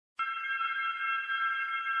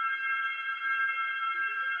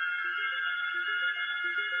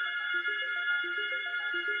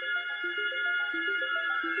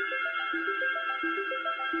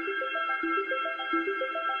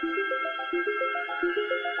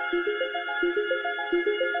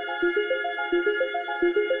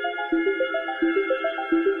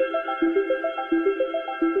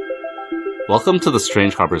Welcome to the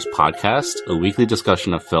Strange Harpers podcast, a weekly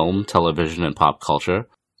discussion of film, television, and pop culture.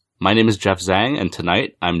 My name is Jeff Zhang, and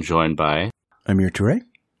tonight I'm joined by Amir Toure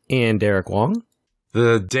and Derek Wong.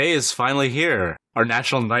 The day is finally here. Our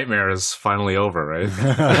national nightmare is finally over,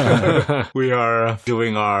 right? We are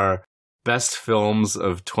doing our best films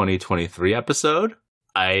of 2023 episode.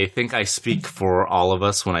 I think I speak for all of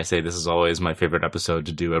us when I say this is always my favorite episode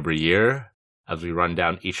to do every year, as we run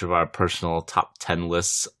down each of our personal top 10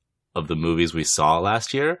 lists of the movies we saw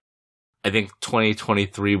last year. I think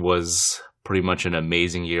 2023 was pretty much an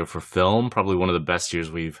amazing year for film, probably one of the best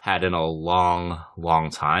years we've had in a long, long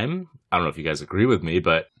time. I don't know if you guys agree with me,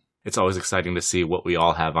 but it's always exciting to see what we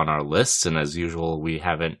all have on our lists, and as usual, we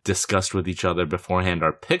haven't discussed with each other beforehand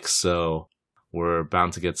our picks, so we're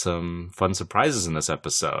bound to get some fun surprises in this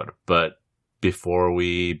episode. But before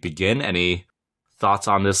we begin, any thoughts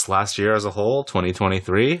on this last year as a whole,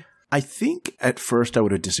 2023? I think at first I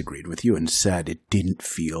would have disagreed with you and said it didn't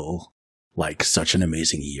feel like such an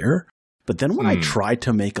amazing year. But then when I tried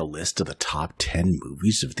to make a list of the top 10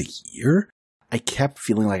 movies of the year, I kept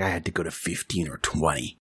feeling like I had to go to 15 or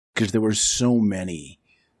 20 because there were so many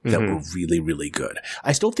that were really, really good.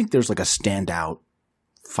 I still think there's like a standout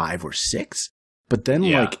 5 or 6, but then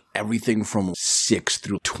like everything from 6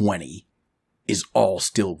 through 20 is all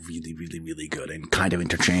still really, really, really good and kind of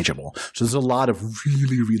interchangeable. So there's a lot of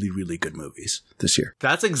really, really, really good movies this year.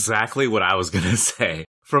 That's exactly what I was going to say.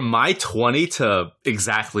 From my 20 to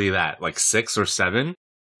exactly that, like 6 or 7,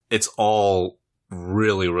 it's all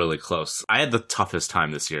really, really close. I had the toughest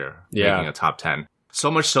time this year making a top 10. So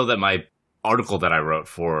much so that my article that I wrote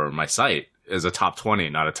for my site is a top 20,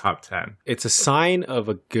 not a top 10. It's a sign of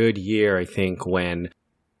a good year, I think, when...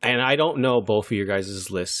 And I don't know both of your guys'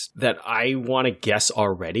 lists, that I want to guess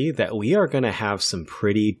already that we are going to have some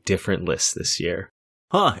pretty different lists this year.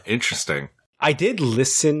 Huh, interesting. I did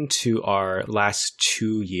listen to our last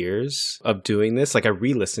 2 years of doing this. Like, I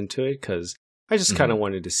re-listened to it because I just kind of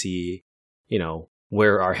wanted to see, you know,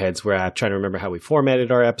 where our heads were at, trying to remember how we formatted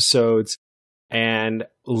our episodes. And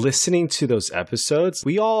listening to those episodes,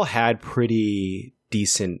 we all had pretty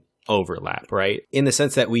decent overlap, right? In the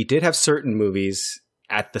sense that we did have certain movies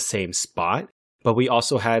at the same spot, but we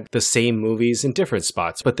also had the same movies in different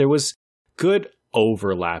spots. But there was good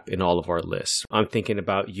overlap in all of our lists. I'm thinking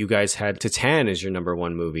about you guys had Titan as your number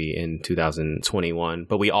 1 movie in 2021,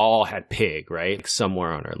 but we all had Pig, right?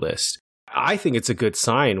 Somewhere on our list. I think it's a good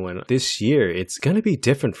sign when this year it's going to be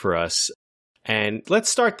different for us. And let's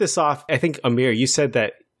start this off. I think, Amir, you said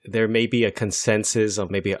that there may be a consensus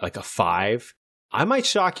of maybe like a 5. I might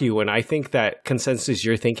shock you when I think that consensus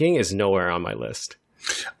you're thinking is nowhere on my list.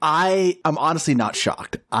 I am honestly not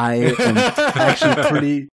shocked. I am actually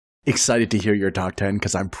pretty excited to hear your top 10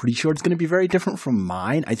 because I'm pretty sure it's going to be very different from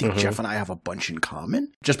mine. I think Jeff and I have a bunch in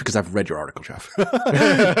common just because I've read your article, Jeff.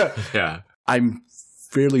 Yeah. I'm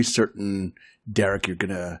fairly certain, Derek, you're going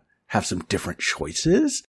to have some different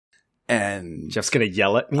choices. And Jeff's going to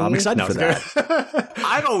yell at me. I'm excited for that.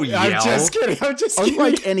 I don't yell. I'm just kidding.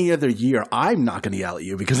 Unlike any other year, I'm not going to yell at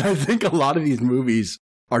you because I think a lot of these movies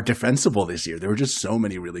are defensible this year. There were just so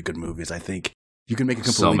many really good movies. I think you can make a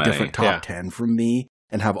completely different top 10 from me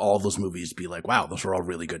and have all those movies be like, wow, those are all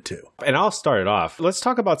really good too. And I'll start it off. Let's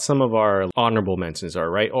talk about some of our honorable mentions, all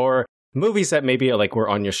right? Or movies that maybe like were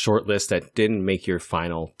on your short list that didn't make your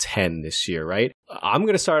final 10 this year, right? I'm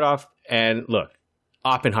going to start off and look,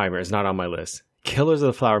 Oppenheimer is not on my list. Killers of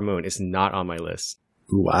the Flower Moon is not on my list.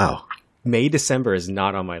 Wow. May December is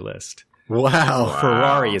not on my list. Wow.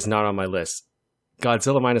 Ferrari is not on my list.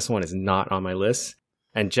 Godzilla Minus One is not on my list.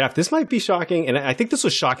 And Jeff, this might be shocking, and I think this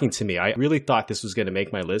was shocking to me. I really thought this was going to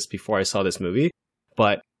make my list before I saw this movie,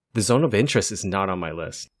 but The Zone of Interest is not on my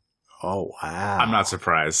list. Oh, wow. I'm not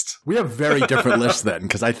surprised. We have very different lists then,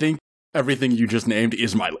 because I think everything you just named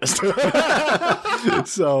is my list.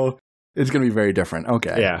 So it's going to be very different.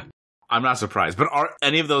 Okay. Yeah. I'm not surprised. But are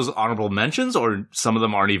any of those honorable mentions, or some of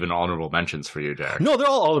them aren't even honorable mentions for you, Derek? No, they're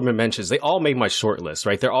all honorable mentions. They all made my short list,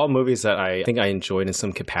 right? They're all movies that I think I enjoyed in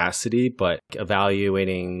some capacity, but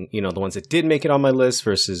evaluating, you know, the ones that did make it on my list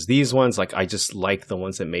versus these ones, like I just like the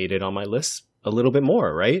ones that made it on my list a little bit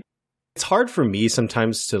more, right? It's hard for me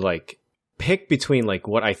sometimes to like pick between like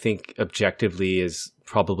what I think objectively is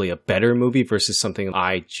probably a better movie versus something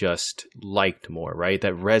I just liked more, right?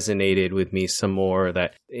 That resonated with me some more,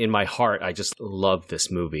 that in my heart, I just love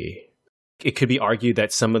this movie. it could be argued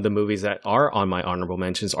that some of the movies that are on my honorable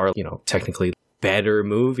mentions are, technically better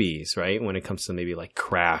movies, right? When it comes to maybe like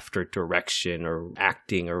craft or direction or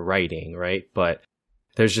acting or writing, right? But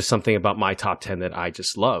there's just something about my top 10 that I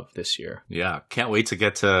just love this year. Yeah, can't wait to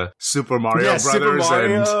get to Super Mario Brothers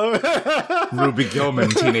and Ruby Gillman,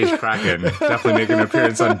 Teenage Kraken. Definitely make an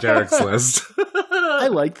appearance on Derek's list. I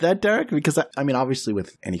like that, Derek, because I mean, obviously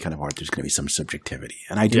with any kind of art, there's going to be some subjectivity.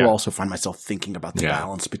 And I do also find myself thinking about the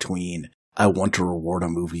balance between I want to reward a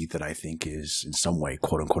movie that I think is in some way,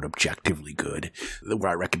 quote unquote, objectively good,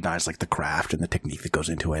 where I recognize like the craft and the technique that goes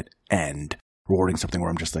into it, and rewarding something where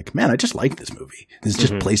I'm just like, man, I just like this movie. This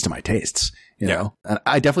just plays to my tastes, you know? And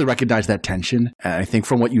I definitely recognize that tension. And I think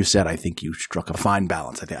from what you said, I think you struck a fine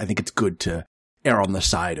balance. I think it's good to err on the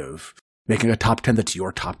side of making a top 10 that's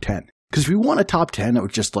your top 10. Because if we want a top 10, it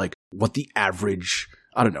was just like what the average,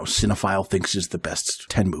 I don't know, cinephile thinks is the best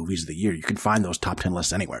 10 movies of the year. You can find those top 10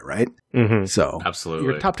 lists anywhere, right? Mm-hmm. So absolutely,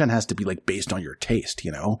 your top 10 has to be like based on your taste,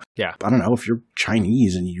 you know? Yeah. I don't know, if you're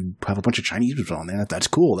Chinese and you have a bunch of Chinese movies on there, that's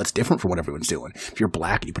cool. That's different from what everyone's doing. If you're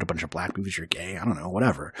black and you put a bunch of black movies, you're gay, I don't know,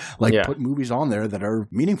 whatever. Like put movies on there that are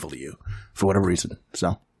meaningful to you for whatever reason.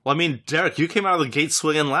 So. Well, I mean, Derek, you came out of the gate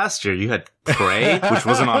swinging last year. You had Prey, which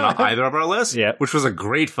wasn't on either of our lists, which was a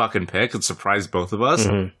great fucking pick. It surprised both of us.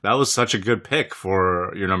 Mm-hmm. That was such a good pick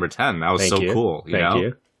for your number 10. That was cool. Thank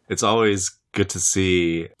you. It's always good to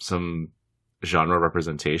see some genre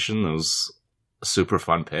representation. It was a super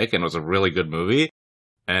fun pick, and it was a really good movie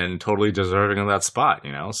and totally deserving of that spot,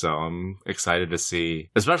 you know? So I'm excited to see,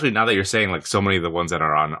 especially now that you're saying like so many of the ones that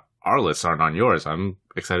are on our lists aren't on yours. I'm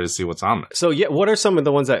excited to see what's on there. So what are some of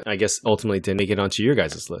the ones that I guess ultimately didn't make it onto your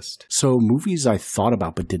guys' list? So movies I thought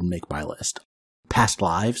about but didn't make my list. Past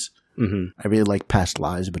Lives. Mm-hmm. I really like Past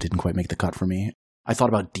Lives but didn't quite make the cut for me. I thought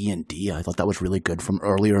about D&D. I thought that was really good from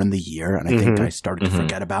earlier in the year, and I think I started to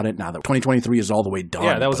forget about it now that 2023 is all the way done.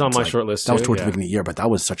 Yeah, that was on my short list too. That was towards the beginning of the year, but that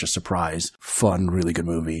was such a surprise, fun, really good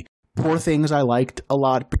movie. Poor Things I liked a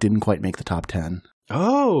lot but didn't quite make the top 10.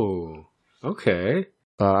 Oh, okay.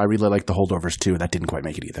 I really like The Holdovers too. That didn't quite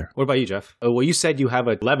make it either. What about you, Jeff? Well, you said you have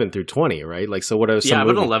 11 through 20, right? Like, so what are some? Yeah, I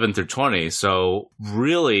have an 11 through 20. So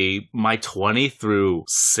really, my 20 through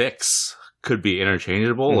 6 could be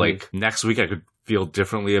interchangeable. Mm-hmm. Like next week, I could feel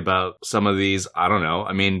differently about some of these. I don't know.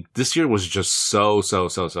 I mean, this year was just so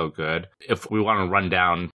good. If we want to run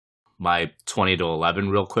down my 20 to 11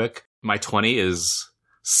 real quick, my 20 is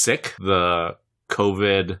Sick, the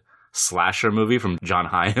COVID slasher movie from John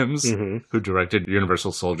Hyams, who directed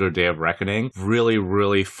Universal Soldier: Day of Reckoning. Really,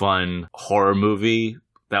 really fun horror movie.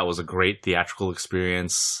 That was a great theatrical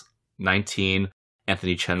experience. 19,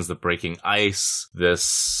 Anthony Chen's The Breaking Ice.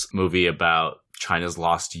 This movie about China's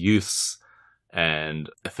lost youths and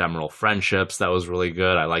ephemeral friendships. That was really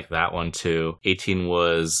good. I like that one too. 18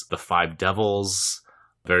 was The Five Devils.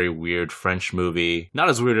 Very weird French movie. Not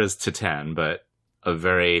as weird as Titan, but a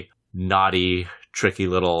very naughty, tricky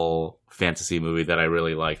little fantasy movie that I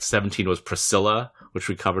really liked. 17 was Priscilla, which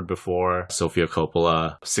we covered before. Sofia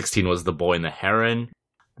Coppola. 16 was The Boy and the Heron,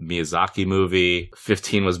 Miyazaki movie.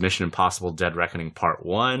 15 was Mission Impossible: Dead Reckoning Part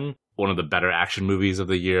 1. One of the better action movies of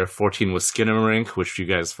the year. 14 was Skinamarink, which you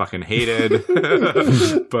guys fucking hated.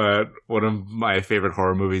 But one of my favorite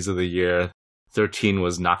horror movies of the year. 13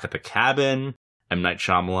 was Knock at the Cabin, M. Night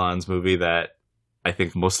Shyamalan's movie that I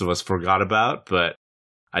think most of us forgot about, but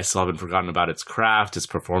I still haven't forgotten about its craft, its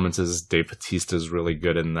performances. Dave Bautista's really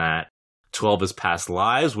good in that. 12 is Past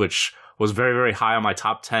Lives, which was very, very high on my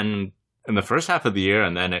top 10 in the first half of the year,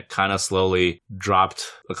 and then it kind of slowly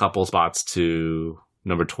dropped a couple spots to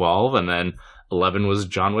number 12, and then 11 was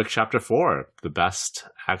John Wick Chapter 4, the best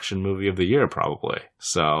action movie of the year, probably.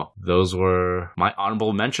 So those were my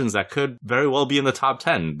honorable mentions that could very well be in the top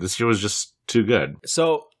 10. This year was just too good.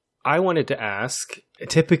 So I wanted to ask,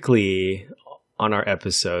 typically on our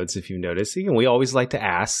episodes, if you've noticed, and we always like to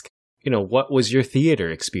ask, what was your theater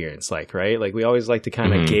experience like, right? Like we always like to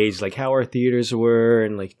kind of gauge like how our theaters were,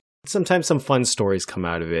 and like sometimes some fun stories come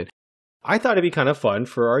out of it. I thought it'd be kind of fun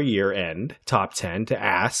for our year-end top 10 to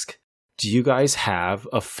ask, do you guys have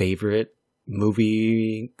a favorite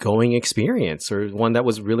movie-going experience or one that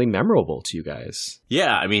was really memorable to you guys?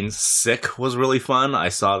 Yeah, I mean, Sick was really fun. I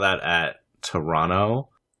saw that at Toronto,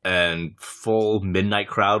 and Full Midnight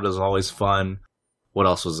Crowd was always fun. What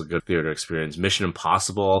else was a good theater experience? Mission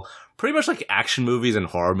Impossible. Pretty much like action movies and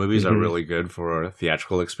horror movies are really good for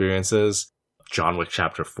theatrical experiences. John Wick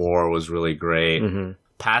Chapter 4 was really great.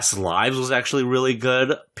 Past Lives was actually really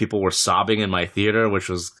good. People were sobbing in my theater, which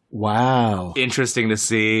was interesting to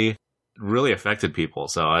see. Really affected people.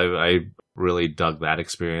 So I really dug that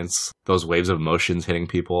experience. Those waves of emotions hitting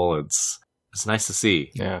people. It's nice to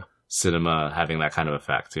see. Yeah. cinema having that kind of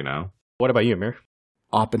effect, you know? What about you, Amir?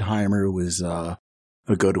 Oppenheimer was a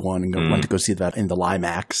good one, and went to go see that in the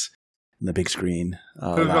Limax, in the big screen.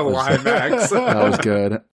 Limax. That was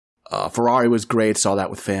good. Ferrari was great. Saw that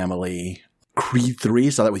with family. Creed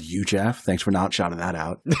 3, saw that with you, Jeff. Thanks for not shouting that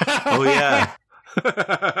out. Oh, yeah.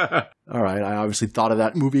 All right. I obviously thought of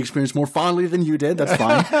that movie experience more fondly than you did. That's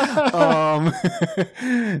fine.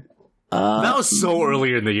 That was so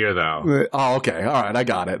earlier in the year, though. Oh, okay. All right. I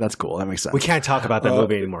got it. That's cool. That makes sense. We can't talk about that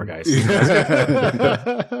movie anymore, guys.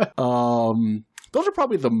 Those are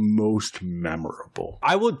probably the most memorable.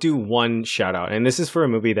 I will do one shout out, and this is for a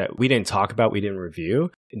movie that we didn't talk about, we didn't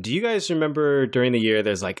review. Do you guys remember during the year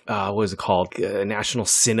there's like, what was it called? National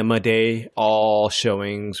Cinema Day. All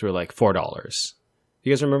showings were like $4.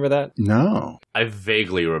 You guys remember that? No. I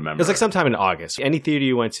vaguely remember. It was like sometime in August. Any theater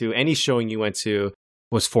you went to, any showing you went to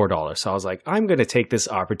was $4. So I was like, I'm going to take this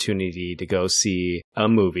opportunity to go see a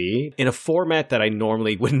movie in a format that I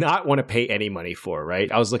normally would not want to pay any money for,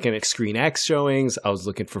 right? I was looking at Screen X showings. I was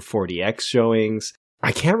looking for 4DX showings.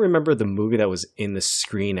 I can't remember the movie that was in the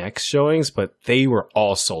Screen X showings, but they were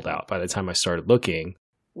all sold out by the time I started looking.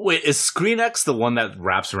 Wait, is Screen X the one that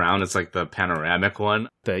wraps around? It's like the panoramic one?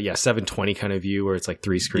 The 720 kind of view where it's like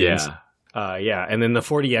 3 screens. Yeah. And then the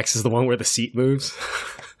 40X is the one where the seat moves.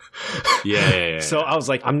 Yeah. So I was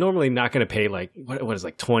like, I'm normally not going to pay like, what is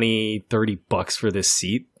like $20-$30 for this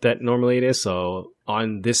seat that normally it is. So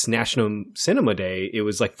on this National Cinema Day, it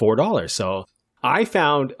was like $4. So I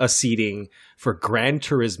found a seating for Gran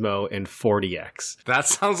Turismo and 40X. That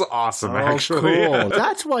sounds awesome, Oh, actually. cool.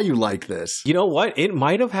 That's why you like this. You know what? It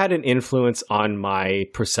might have had an influence on my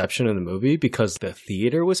perception of the movie because the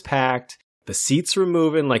theater was packed. The seats were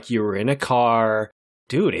moving like you were in a car.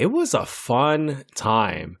 Dude, it was a fun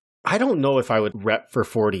time. I don't know if I would rep for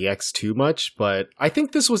 40X too much, but I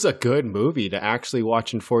think this was a good movie to actually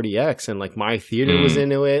watch in 40X. And like my theater was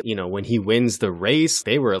into it. You know, when he wins the race,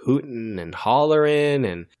 they were hooting and hollering.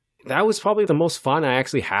 And that was probably the most fun I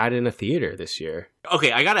actually had in a theater this year.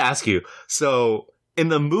 Okay, I gotta ask you. So, in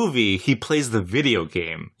the movie, he plays the video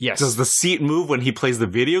game. Yes. Does the seat move when he plays the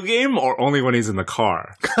video game or only when he's in the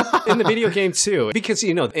car? In the video game too, because,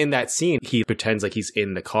 you know, in that scene, he pretends like he's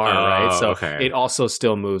in the car, right? So okay. It also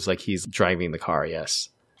still moves like he's driving the car, yes.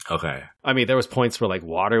 Okay. I mean, there was points where like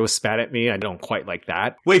water was spat at me. I don't quite like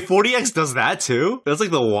that. Wait, 40X does that too? That's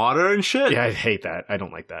like the water and shit? Yeah, I hate that. I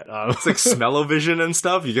don't like that. It's like smell-o-vision and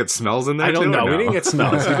stuff? You get smells in there I don't too, know. or no? We didn't get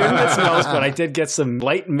smells. But I did get some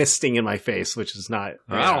light misting in my face, which is not...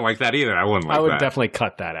 I don't like that either. I wouldn't like that. I would definitely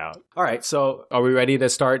cut that out. All right, so are we ready to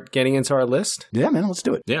start getting into our list? Yeah, man, let's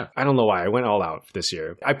do it. Yeah. I don't know why. I went all out this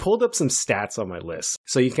year. I pulled up some stats on my list,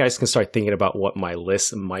 so you guys can start thinking about what my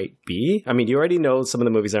list might be. I mean, you already know some of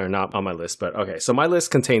the movies that are not on my list, but okay. So my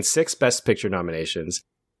list contains 6 Best Picture nominations,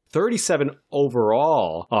 37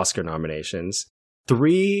 overall Oscar nominations.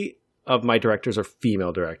 3 of my directors are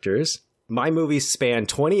female directors. My movies span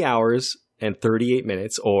 20 hours and 38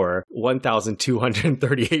 minutes, or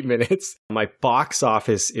 1,238 minutes. My box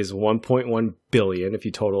office is 1.1 billion if you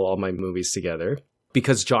total all my movies together.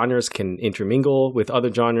 Because genres can intermingle with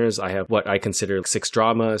other genres, I have what I consider 6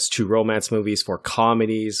 dramas, 2 romance movies, 4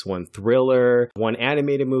 comedies, 1 thriller, 1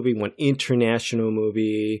 animated movie, 1 international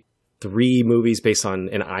movie, 3 movies based on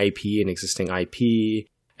an IP, an existing IP.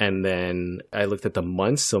 And then I looked at the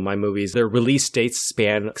months. So my movies, their release dates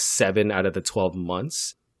span 7 out of the 12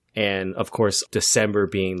 months. And of course, December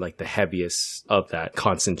being like the heaviest of that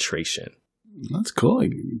concentration. That's cool.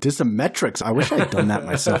 Did some metrics. I wish I had done that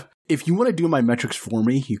myself. If you want to do my metrics for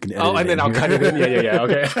me, you can edit it. Oh, and then I'll here. cut it in. Yeah.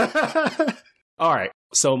 Okay. All right.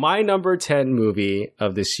 So my number 10 movie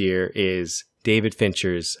of this year is David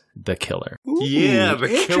Fincher's The Killer. Ooh, Yeah, The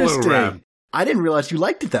Killer interesting. rap. I didn't realize you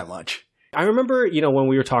liked it that much. I remember, when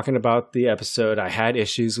we were talking about the episode, I had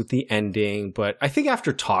issues with the ending, but I think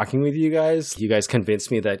after talking with you guys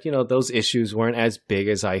convinced me that, those issues weren't as big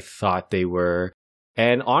as I thought they were.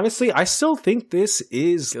 And honestly, I still think this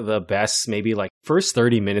is the best, maybe like first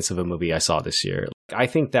 30 minutes of a movie I saw this year. I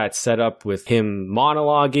think that setup with him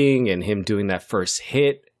monologuing and him doing that first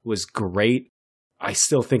hit was great. I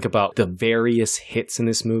still think about the various hits in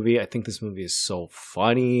this movie. I think this movie is so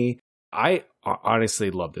funny. I honestly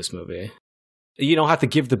love this movie. You don't have to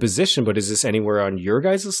give the position, but is this anywhere on your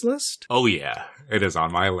guys' list? Oh, yeah. It is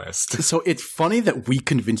on my list. So it's funny that we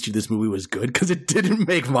convinced you this movie was good because it didn't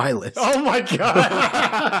make my list. Oh my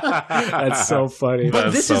God. That's so funny. But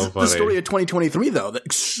That's this so is funny. the story of 2023, though.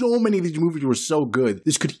 That so many of these movies were so good,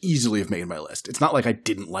 this could easily have made my list. It's not like I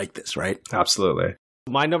didn't like this, right? Absolutely.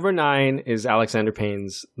 My number 9 is Alexander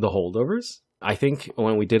Payne's The Holdovers. I think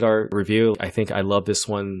when we did our review, I think I love this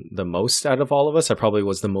one the most out of all of us. I probably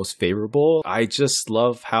was the most favorable. I just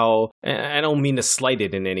love how, I don't mean to slight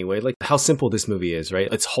it in any way, like how simple this movie is, right?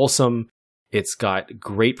 It's wholesome. It's got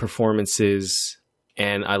great performances.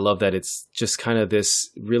 And I love that it's just kind of this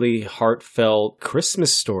really heartfelt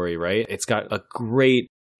Christmas story, right? It's got a great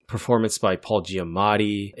performance by Paul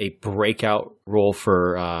Giamatti, a breakout role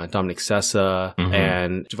for Dominic Sessa,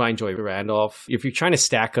 and Divine Joy Randolph. If you're trying to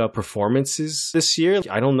stack up performances this year,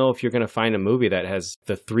 I don't know if you're going to find a movie that has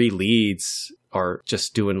the three leads are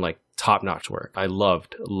just doing like top-notch work. I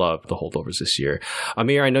loved The Holdovers this year.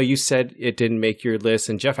 Amir, I know you said it didn't make your list,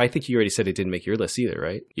 and Jeff, I think you already said it didn't make your list either,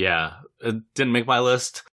 right? Yeah, it didn't make my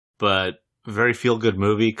list, but very feel-good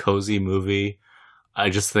movie, cozy movie. I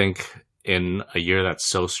just think in a year that's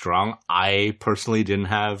so strong, I personally didn't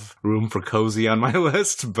have room for cozy on my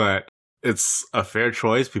list, but it's a fair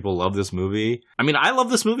choice. People love this movie. I mean, I love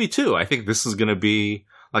this movie too. I think this is going to be,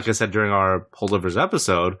 like I said during our Holdovers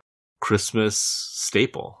episode, Christmas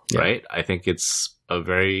staple, right? I think it's a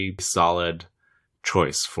very solid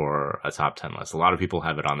choice for a top 10 list. A lot of people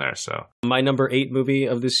have it on there, so. My number 8 movie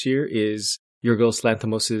of this year is Yorgos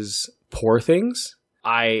Lanthimos' Poor Things.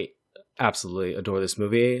 I absolutely adore this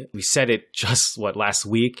movie. We said it just, last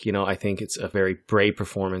week? I think it's a very brave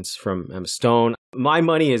performance from Emma Stone. My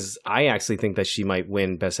money is, I actually think that she might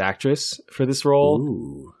win Best Actress for this role.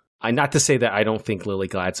 Ooh. Not to say that I don't think Lily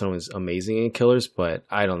Gladstone is amazing in Killers, but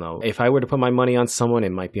I don't know. If I were to put my money on someone,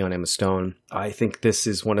 it might be on Emma Stone. I think this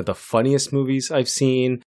is one of the funniest movies I've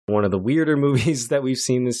seen, one of the weirder movies that we've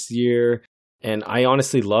seen this year. And I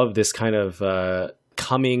honestly love this kind of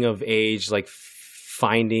coming of age, like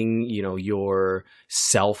finding, your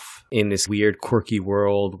self in this weird, quirky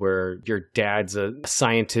world where your dad's a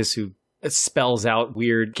scientist who spells out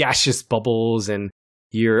weird gaseous bubbles, and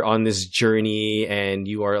you're on this journey and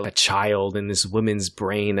you are a child in this woman's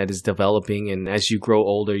brain that is developing. And as you grow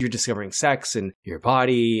older, you're discovering sex and your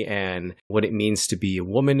body and what it means to be a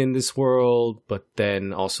woman in this world, but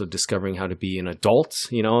then also discovering how to be an adult,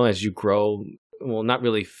 as you grow. Well, not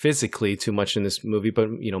really physically too much in this movie, but,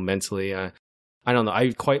 mentally. I don't know.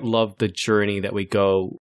 I quite love the journey that we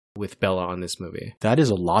go with Bella on this movie. That is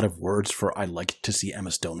a lot of words for I like to see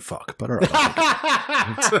Emma Stone fuck, but all right.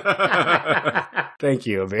 Thank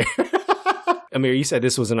you, Amir. Amir, you said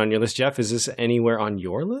this wasn't on your list. Jeff, is this anywhere on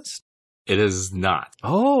your list? It is not.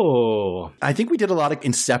 Oh. I think we did a lot of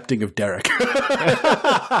incepting of Derek. No,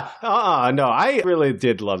 I really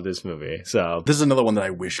did love this movie. So this is another one that I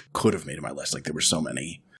wish could have made my list. Like there were so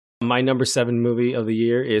many. My number 7 movie of the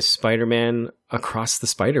year is Spider-Man Across the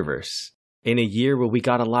Spider-Verse. In a year where we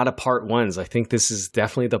got a lot of part ones, I think this is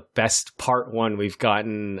definitely the best part one we've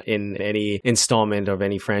gotten in any installment of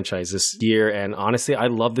any franchise this year. And honestly, I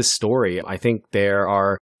love this story. I think there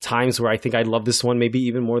are times where I think I love this one maybe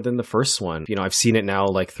even more than the first one. I've seen it now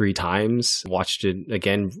like 3 times, watched it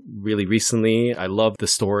again really recently. I love the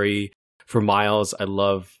story for Miles. I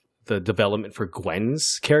love the development for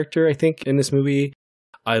Gwen's character, I think, in this movie.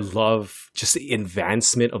 I love just the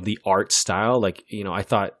advancement of the art style. Like, I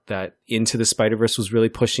thought that Into the Spider-Verse was really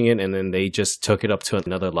pushing it, and then they just took it up to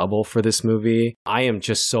another level for this movie. I am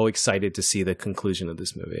just so excited to see the conclusion of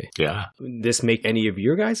this movie. Yeah. Did this make any of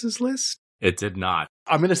your guys' list? It did not.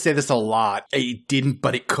 I'm going to say this a lot. It didn't,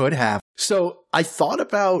 but it could have. So I thought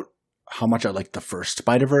about how much I liked the first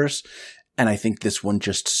Spider-Verse, and I think this one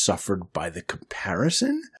just suffered by the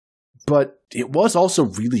comparison. But it was also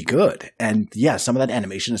really good. And yeah, some of that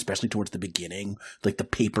animation, especially towards the beginning, like the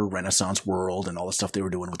paper Renaissance world and all the stuff they were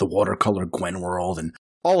doing with the watercolor Gwen world, and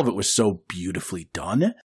all of it was so beautifully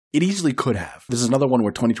done. It easily could have. This is another one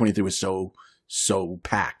where 2023 was so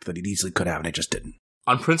packed that it easily could have, and it just didn't.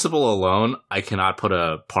 On principle alone, I cannot put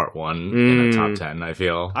a part 1 in a top 10, I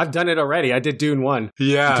feel. I've done it already. I did Dune 1.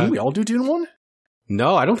 Yeah. Didn't we all do Dune 1?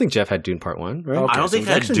 No, I don't think Jeff had Dune part 1, right? Okay, I don't think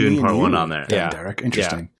I had Dune part 1 on there. Yeah, Derek.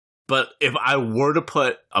 Interesting. Yeah. But if I were to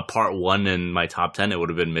put a part 1 in my top 10, it would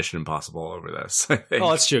have been Mission Impossible over this. I think.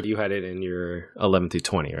 Oh, that's true. You had it in your 11 through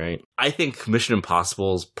 20, right? I think Mission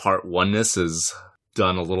Impossible's part 1-ness is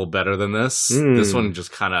done a little better than this. This one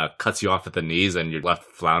just kind of cuts you off at the knees and you're left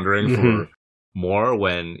floundering for more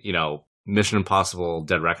when, Mission Impossible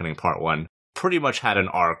Dead Reckoning part 1 pretty much had an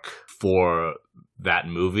arc for that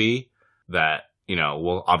movie that,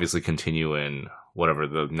 will obviously continue in whatever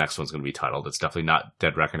the next one's going to be titled. It's definitely not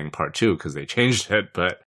Dead Reckoning Part 2 because they changed it,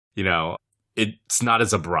 but, it's not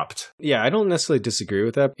as abrupt. Yeah, I don't necessarily disagree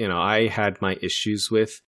with that. I had my issues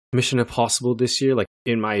with Mission Impossible this year. Like,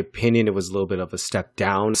 in my opinion, it was a little bit of a step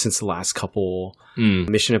down since the last couple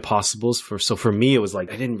Mission Impossibles. So for me, it was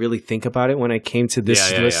like, I didn't really think about it when I came to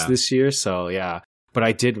this list this year. So yeah, But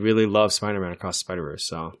I did really love Spider-Man Across the Spider-Verse,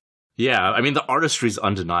 so. Yeah, I mean, the artistry is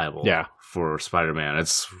undeniable Yeah. for Spider-Man.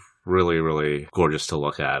 It's really, really gorgeous to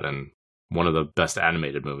look at, and one of the best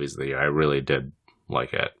animated movies of the year. I really did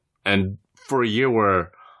like it. And for a year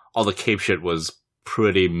where all the cape shit was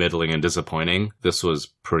pretty middling and disappointing, this was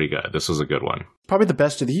pretty good. This was a good one. Probably the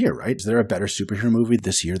best of the year, right? Is there a better superhero movie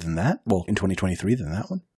this year than that? Well, in 2023 than that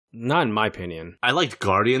one? Not in my opinion. I liked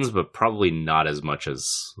Guardians, but probably not as much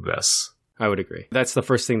as this. I would agree. That's the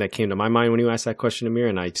first thing that came to my mind when you asked that question, Amir,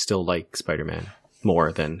 and I still like Spider-Man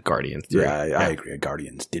more than Guardians 3. Yeah, I agree.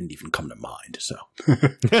 Guardians didn't even come to mind, so.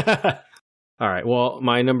 All right. Well,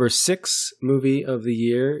 my number 6 movie of the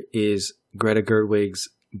year is Greta Gerwig's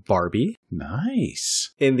Barbie.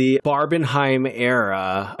 Nice. In the Barbenheim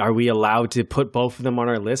era, are we allowed to put both of them on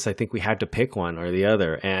our list? I think we had to pick one or the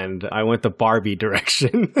other, and I went the Barbie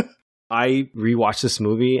direction. I rewatched this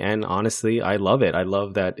movie, and honestly, I love it. I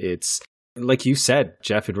love that it's, like you said,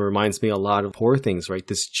 Jeff, it reminds me a lot of Poor Things, right?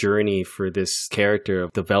 This journey for this character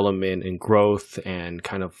of development and growth and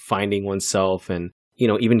kind of finding oneself. And, you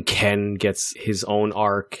know, even Ken gets his own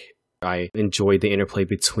arc. I enjoyed the interplay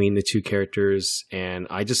between the two characters, and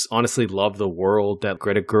I just honestly love the world that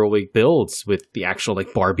Greta Gerwig builds with the actual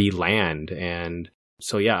like Barbie land. And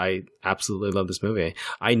so, yeah, I absolutely love this movie.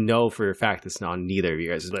 I know for a fact it's not on neither of you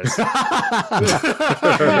guys' list.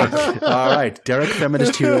 All right. Derek,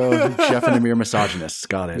 feminist hero. Jeff and Amir, misogynists.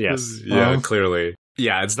 Got it. Yes. Yeah, clearly.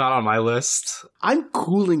 Yeah, it's not on my list. I'm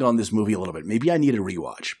cooling on this movie a little bit. Maybe I need a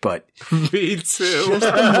rewatch, but Me too. just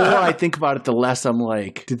the more I think about it, the less I'm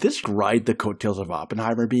like, did this ride the coattails of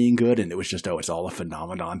Oppenheimer being good? And it was just, it's all a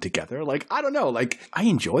phenomenon together. Like, I don't know. Like, I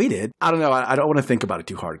enjoyed it. I don't know. I don't want to think about it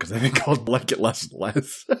too hard because I think I'll like it less and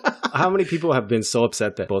less. How many people have been so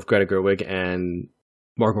upset that both Greta Gerwig and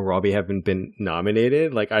Margot Robbie haven't been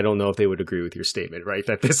nominated? Like, I don't know if they would agree with your statement, right?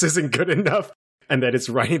 That this isn't good enough and that it's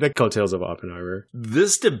riding the coattails of Oppenheimer.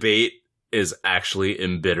 This debate is actually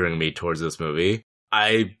embittering me towards this movie.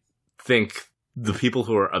 I think the people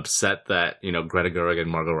who are upset that, you know, Greta Gerwig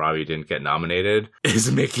and Margot Robbie didn't get nominated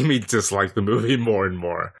is making me dislike the movie more and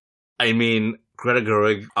more. I mean, Greta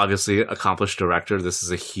Gerwig, obviously accomplished director. This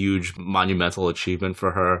is a huge monumental achievement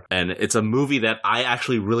for her. And it's a movie that I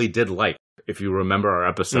actually really did like. If you remember our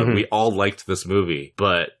episode, we all liked this movie.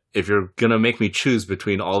 But if you're going to make me choose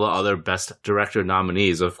between all the other best director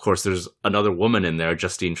nominees, of course, there's another woman in there,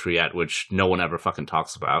 Justine Triet, which no one ever fucking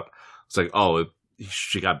talks about. It's like, oh,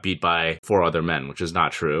 she got beat by 4 other men, which is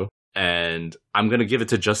not true. And I'm going to give it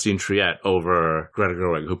to Justine Triet over Greta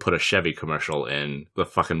Gerwig, who put a Chevy commercial in the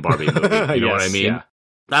fucking Barbie movie. You know what I mean? Yeah.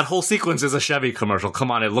 That whole sequence is a Chevy commercial.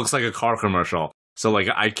 Come on, it looks like a car commercial. So, like,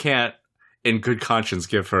 I can't, in good conscience,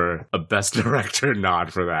 give her a best director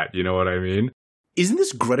nod for that. You know what I mean? Isn't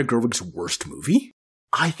this Greta Gerwig's worst movie?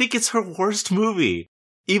 I think it's her worst movie,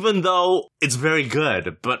 even though it's very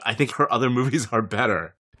good, but I think her other movies are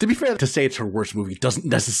better. To be fair, to say it's her worst movie doesn't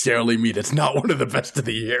necessarily mean it's not one of the best of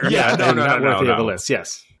the year. Yeah, no, not worthy of the list,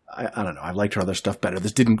 yes. I don't know. I liked her other stuff better.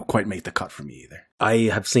 This didn't quite make the cut for me either. I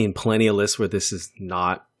have seen plenty of lists where this is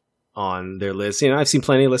not on their list. You know, I've seen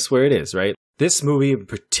plenty of lists where it is, right? This movie in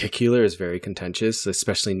particular is very contentious,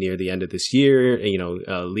 especially near the end of this year, you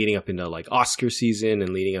know, leading up into like Oscar season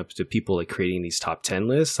and leading up to people like creating these top 10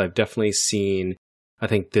 lists. I've definitely seen, I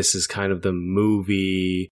think this is kind of the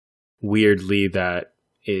movie weirdly that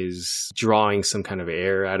is drawing some kind of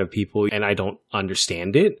air out of people, and I don't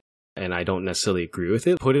understand it. And I don't necessarily agree with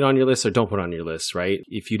it. Put it on your list or don't put it on your list, right?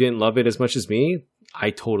 If you didn't love it as much as me,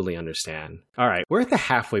 I totally understand. All right, we're at the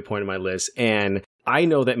halfway point of my list, and I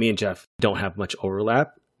know that me and Jeff don't have much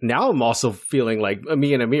overlap. Now I'm also feeling like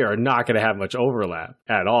me and Amir are not going to have much overlap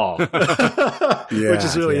at all, which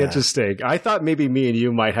is really interesting. I thought maybe me and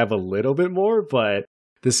you might have a little bit more, but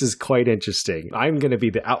this is quite interesting. I'm going to be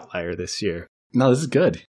the outlier this year. No, this is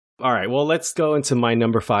good. All right, well, let's go into my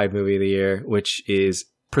number 5 movie of the year, which is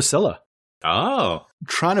Priscilla. Oh.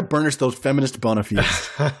 Trying to burnish those feminist bona fides.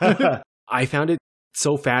 I found it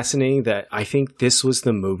so fascinating that I think this was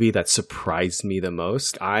the movie that surprised me the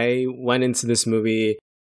most. I went into this movie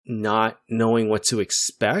not knowing what to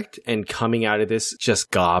expect and coming out of this just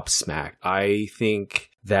gobsmacked. I think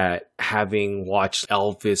that having watched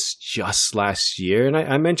Elvis just last year, and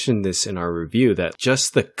I mentioned this in our review, that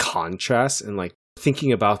just the contrast and like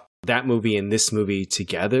thinking about that movie and this movie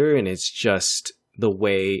together, and it's just the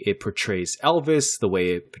way it portrays Elvis, the way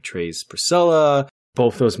it portrays Priscilla,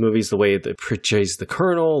 both those movies, the way it portrays the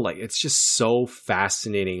Colonel, like it's just so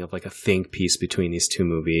fascinating of like a think piece between these two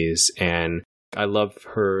movies. And I love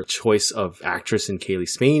her choice of actress in Kaylee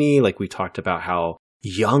Spaney. Like we talked about how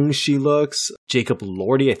young she looks. Jacob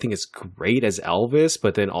Elordi, I think, is great as Elvis,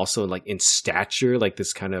 but then also like in stature, like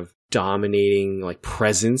this kind of dominating like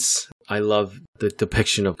presence. I love the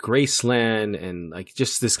depiction of Graceland and like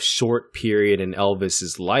just this short period in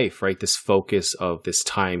Elvis's life, right? This focus of this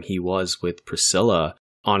time he was with Priscilla.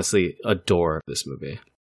 Honestly, adore this movie.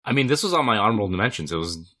 I mean, this was on my honorable mentions. It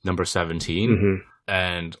was number 17. Mm-hmm.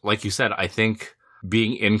 And like you said, I think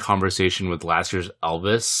being in conversation with last year's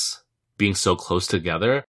Elvis, being so close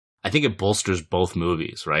together, I think it bolsters both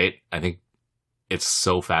movies, right? I think it's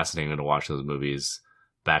so fascinating to watch those movies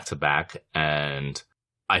back to back. And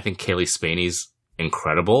I think Kaylee Spaney's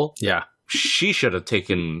incredible. Yeah. She should have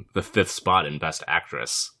taken the 5th spot in Best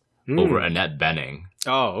Actress over Annette Bening.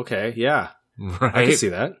 Oh, okay. Yeah. Right? I can see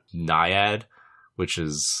that. Naiad, which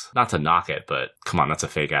is, not to knock it, but come on, that's a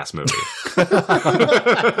fake-ass movie.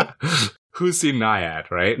 Who's seen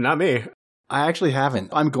Naiad, right? Not me. I actually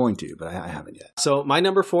haven't. I'm going to, but I haven't yet. So my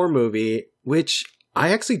number 4 movie, which I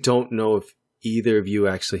actually don't know if either of you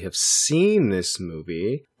actually have seen this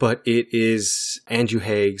movie, but it is Andrew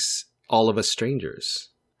Haig's All of Us Strangers.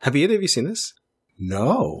 Have either of you seen this?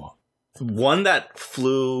 No. One that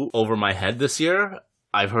flew over my head this year,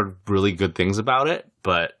 I've heard really good things about it,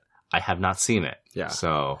 but I have not seen it. Yeah.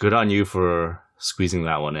 So good on you for squeezing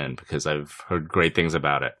that one in, because I've heard great things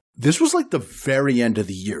about it. This was like the very end of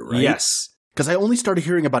the year, right? Yes. Because I only started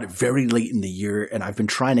hearing about it very late in the year, and I've been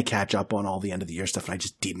trying to catch up on all the end of the year stuff, and I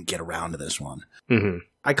just didn't get around to this one. Mm-hmm.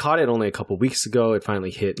 I caught it only a couple weeks ago. It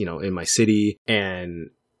finally hit, in my city, and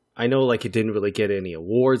I know like it didn't really get any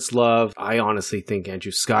awards love. I honestly think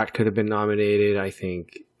Andrew Scott could have been nominated. I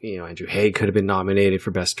think, Andrew Haig could have been nominated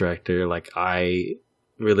for Best Director. Like, I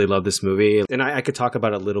really love this movie, and I could talk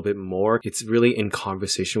about it a little bit more. It's really in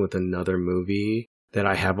conversation with another movie that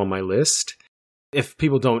I have on my list. If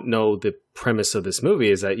people don't know, the premise of this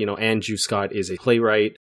movie is that, Andrew Scott is a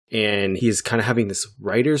playwright and he's kind of having this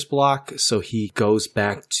writer's block. So he goes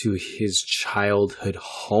back to his childhood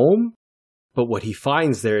home. But what he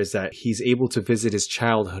finds there is that he's able to visit his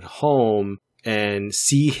childhood home and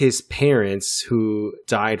see his parents who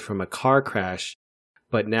died from a car crash.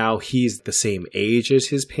 But now he's the same age as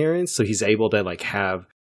his parents. So he's able to like have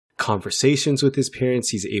conversations with his parents.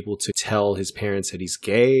 He's able to tell his parents that he's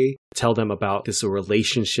gay, tell them about this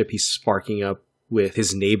relationship he's sparking up with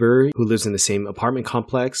his neighbor who lives in the same apartment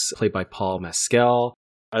complex, played by Paul Mescal.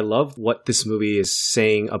 I love what this movie is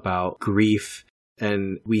saying about grief,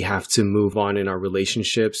 and we have to move on in our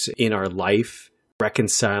relationships, in our life,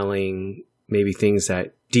 reconciling maybe things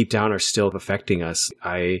that deep down are still affecting us.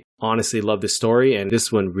 I honestly love this story, and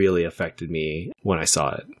this one really affected me when I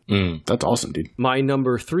saw it. That's awesome, dude. My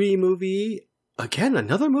number 3 movie, again,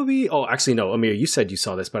 another movie. Oh, actually, no, Amir, you said you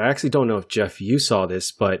saw this, but I actually don't know if, Jeff, you saw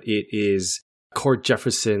this, but it is Cord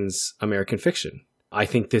Jefferson's American Fiction. I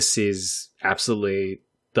think this is absolutely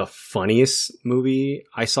the funniest movie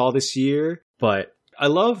I saw this year, but I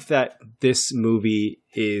love that this movie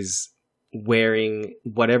is wearing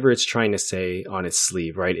whatever it's trying to say on its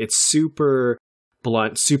sleeve, right? It's super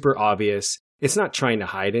blunt, super obvious. It's not trying to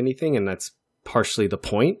hide anything, and that's partially the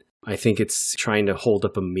point. I think it's trying to hold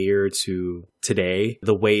up a mirror to today.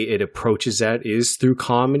 The way it approaches that is through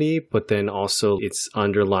comedy, but then also it's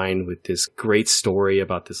underlined with this great story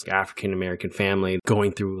about this African-American family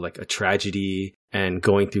going through like a tragedy and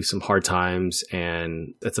going through some hard times.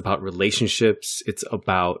 And it's about relationships. It's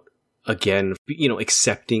about, again,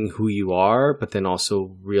 accepting who you are, but then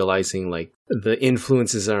also realizing like the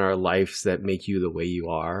influences in our lives that make you the way you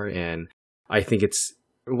are. And I think it's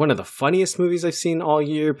one of the funniest movies I've seen all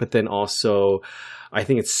year, but then also I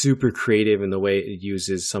think it's super creative in the way it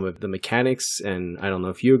uses some of the mechanics. And I don't know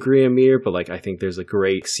if you agree, Amir, but like I think there's a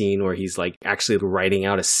great scene where he's like actually writing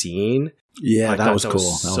out a scene. Yeah, that was cool. That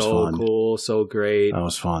was so cool, so great. That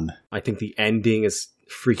was fun. I think the ending is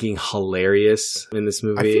freaking hilarious in this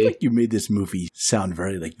movie. I feel like you made this movie sound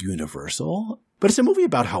very like universal. But it's a movie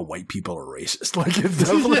about how white people are racist. Like it's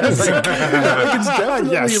definitely,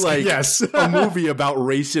 a movie about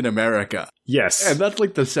race in America. Yes, and that's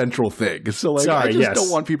like the central thing. So like, I just don't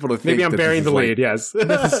want people to think maybe I'm burying the lead. Yes,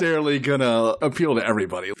 necessarily gonna appeal to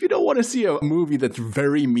everybody. If you don't want to see a movie that's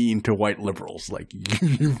very mean to white liberals, like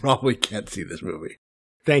you probably can't see this movie.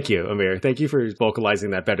 Thank you, Amir. Thank you for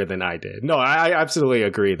vocalizing that better than I did. No, I absolutely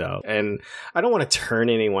agree, though. And I don't want to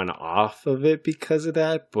turn anyone off of it because of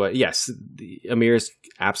that. But yes, Amir is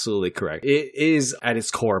absolutely correct. It is at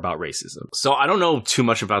its core about racism. So I don't know too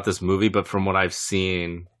much about this movie, but from what I've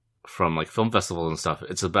seen from like film festivals and stuff,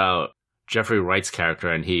 it's about Jeffrey Wright's character,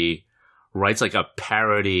 and he writes like a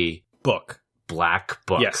parody book, black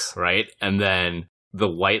book, yes, right? And then the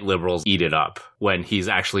white liberals eat it up when he's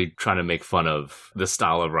actually trying to make fun of the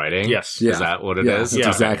style of writing. Yes. Is that what it is? That's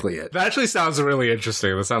exactly it. That actually sounds really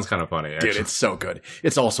interesting. That sounds kind of funny, actually. Dude, it's so good.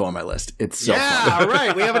 It's also on my list. It's so fun. All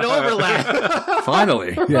right. We have an overlap.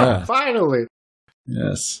 Finally. Yeah. Finally.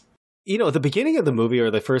 Yes. You know, the beginning of the movie or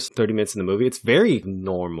the first 30 minutes in the movie, it's very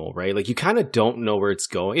normal, right? Like, you kind of don't know where it's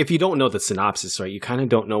going. If you don't know the synopsis, right, you kind of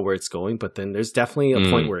don't know where it's going. But then there's definitely a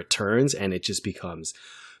point where it turns and it just becomes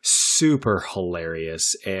super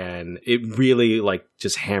hilarious. And it really, like,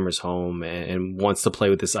 just hammers home and wants to play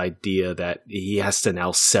with this idea that he has to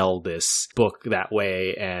now sell this book that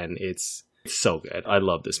way. And it's so good. I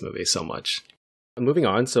love this movie so much. Moving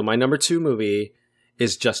on. So my number 2 movie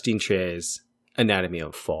is Justine Triet's Anatomy of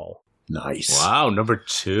a Fall. Nice. Wow, number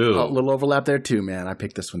 2. A little overlap there too, man. I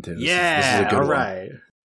picked this one too. This is a good all one. right.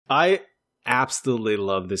 I absolutely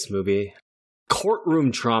love this movie.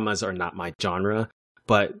 Courtroom dramas are not my genre,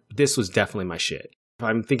 but this was definitely my shit. If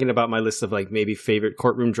I'm thinking about my list of like maybe favorite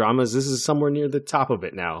courtroom dramas, this is somewhere near the top of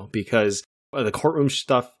it now because the courtroom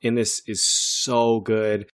stuff in this is so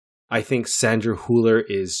good. I think Sandra Hüller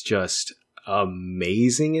is just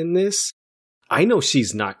amazing in this. I know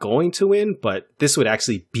she's not going to win, but this would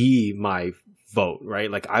actually be my vote, right?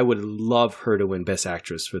 Like, I would love her to win Best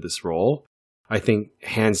Actress for this role. I think,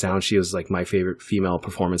 hands down, she was like my favorite female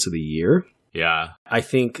performance of the year. Yeah. I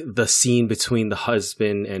think the scene between the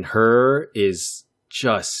husband and her is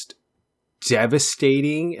just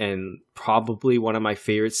devastating and probably one of my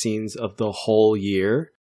favorite scenes of the whole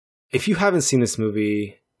year. If you haven't seen this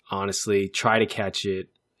movie, honestly, try to catch it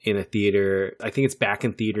in a theater. I think it's back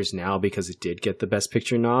in theaters now because it did get the Best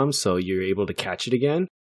Picture nom, so you're able to catch it again.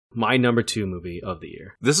 My number 2 movie of the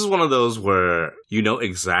year. This is one of those where you know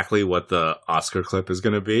exactly what the Oscar clip is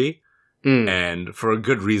going to be, and for a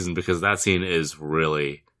good reason, because that scene is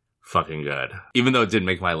really fucking good. Even though it didn't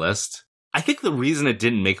make my list. I think the reason it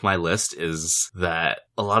didn't make my list is that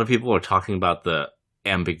a lot of people are talking about the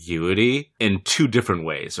ambiguity in 2 different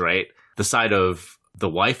ways, right? The side of the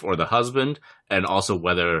wife or the husband, and also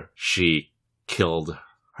whether she killed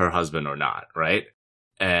her husband or not, right?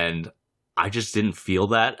 And I just didn't feel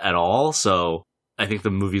that at all. So I think the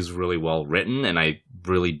movie's really well written, and I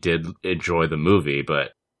really did enjoy the movie,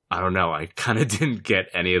 but I don't know. I kind of didn't get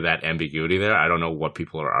any of that ambiguity there. I don't know what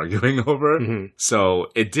people are arguing over. Mm-hmm. So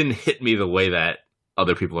it didn't hit me the way that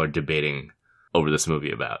other people are debating over this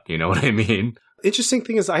movie about. You know what I mean? Interesting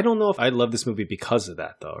thing is, I don't know if I love this movie because of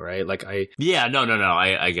that, though, right? Like, Yeah, no.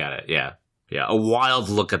 I get it. Yeah. Yeah. A wild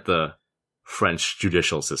look at the French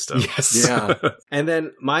judicial system. Yes. Yeah. And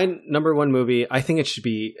then my number 1 movie, I think it should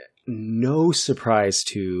be no surprise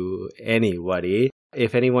to anybody.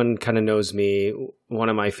 If anyone kind of knows me, one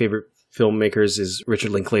of my favorite filmmakers is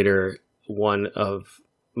Richard Linklater. One of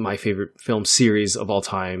my favorite film series of all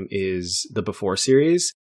time is the Before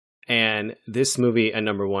series. And this movie at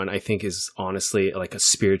number 1, I think, is honestly like a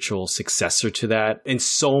spiritual successor to that. In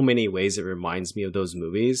so many ways, it reminds me of those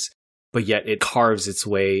movies, but yet it carves its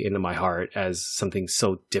way into my heart as something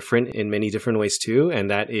so different in many different ways too. And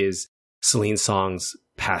that is Celine Song's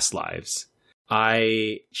Past Lives.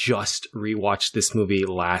 I just rewatched this movie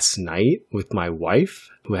last night with my wife,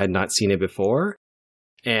 who had not seen it before.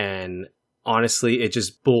 And honestly, it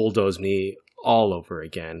just bulldozed me all over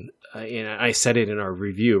again. And I said it in our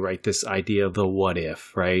review, right? This idea of the what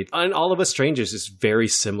if, right? And All of Us Strangers is very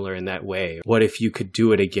similar in that way. What if you could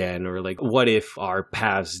do it again? Or like, what if our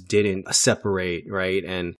paths didn't separate, right?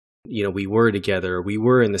 And, you know, we were together, we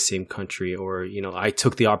were in the same country, or, you know, I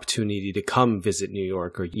took the opportunity to come visit New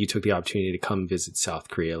York, or you took the opportunity to come visit South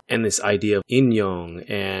Korea. And this idea of Inyoung.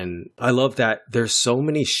 And I love that there's so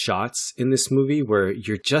many shots in this movie where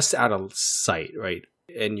you're just out of sight, right?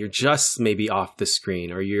 And you're just maybe off the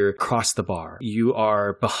screen, or you're across the bar. You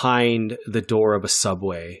are behind the door of a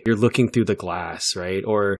subway. You're looking through the glass, right?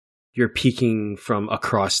 Or you're peeking from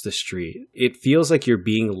across the street. It feels like you're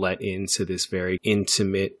being let into this very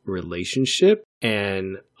intimate relationship.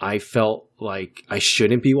 And I felt like I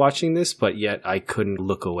shouldn't be watching this, but yet I couldn't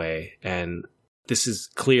look away. And this is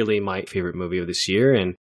clearly my favorite movie of this year.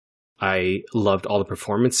 And I loved all the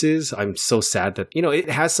performances. I'm so sad that, you know, it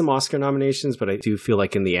has some Oscar nominations, but I do feel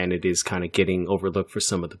like in the end it is kind of getting overlooked for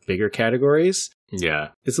some of the bigger categories. Yeah.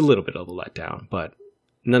 It's a little bit of a letdown, but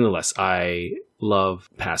nonetheless, I love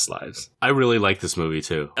Past Lives. I really like this movie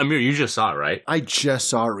too. Amir, you just saw it, right? I just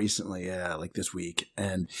saw it recently, yeah, like this week.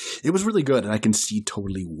 And it was really good. And I can see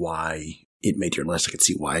totally why it made your list. I can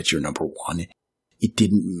see why it's your number 1. It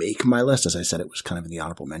didn't make my list. As I said, it was kind of in the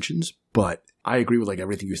honorable mentions, but I agree with like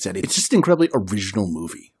everything you said. It's just an incredibly original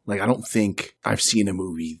movie. Like, I don't think I've seen a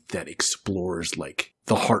movie that explores like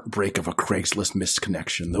the heartbreak of a Craigslist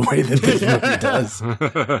misconnection the way that this movie does.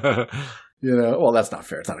 Well, that's not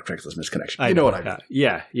fair. It's not a Craigslist misconnection. You know what I mean?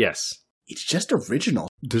 Yeah, yes. It's just original.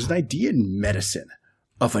 There's an idea in medicine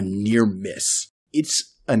of a near miss.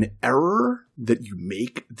 It's an error that you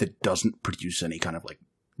make that doesn't produce any kind of like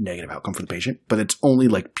negative outcome for the patient, but it's only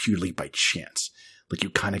like purely by chance. Like you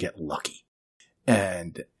kind of get lucky.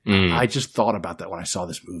 And I just thought about that when I saw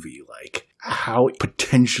this movie, like how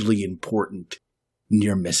potentially important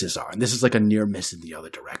near misses are. And this is like a near miss in the other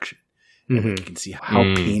direction. Mm-hmm. You can see how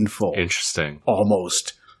painful. Interesting.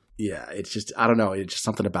 Almost. Yeah, it's just, I don't know. It's just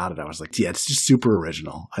something about it. I was like, yeah, it's just super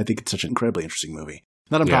original. I think it's such an incredibly interesting movie.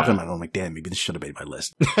 Now that I'm talking about it, I'm like, damn, maybe this should have made my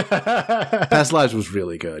list. Past Lives was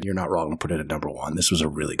really good. You're not wrong to put it at number 1. This was a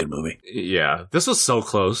really good movie. Yeah, this was so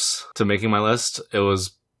close to making my list. It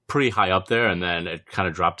was pretty high up there, and then it kind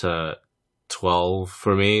of dropped to 12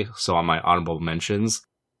 for me, so on my honorable mentions.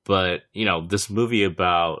 But, this movie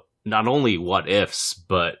about not only what ifs,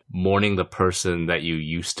 but mourning the person that you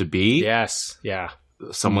used to be. Yes, yeah.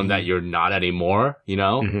 Someone that you're not anymore,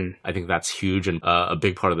 I think that's huge and a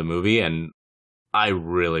big part of the movie, and I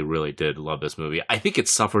really, really did love this movie. I think it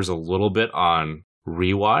suffers a little bit on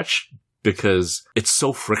rewatch because it's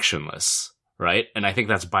so frictionless, right? And I think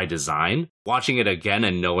that's by design. Watching it again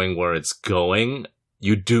and knowing where it's going,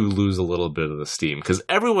 you do lose a little bit of the steam because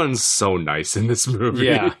everyone's so nice in this movie.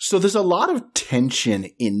 Yeah. So there's a lot of tension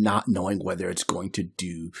in not knowing whether it's going to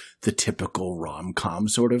do the typical rom-com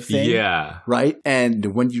sort of thing. Yeah. Right?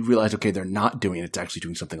 And when you realize, okay, they're not doing it, it's actually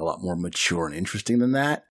doing something a lot more mature and interesting than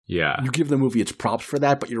that. Yeah. You give the movie its props for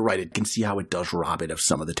that, but you're right. It can see how it does rob it of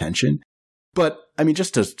some of the tension. But, I mean,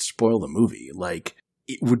 just to spoil the movie, like,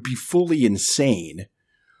 it would be fully insane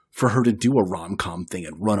for her to do a rom-com thing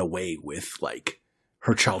and run away with, like,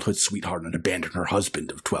 her childhood sweetheart and abandon her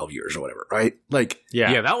husband of 12 years or whatever, right? Like,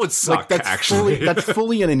 yeah, that would suck, like, actually. That's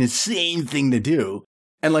fully an insane thing to do.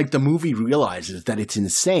 And, like, the movie realizes that it's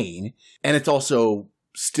insane, and it's also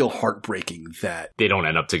still heartbreaking that they don't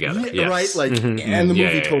end up together. Yeah, yes. right? Like, and the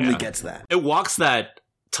movie totally gets that. It walks that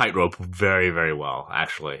tightrope very, very well,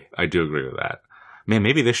 actually. I do agree with that. Man,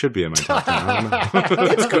 maybe this should be in my top 10. I don't know.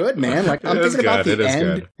 It's good, man. Like, I'm thinking about the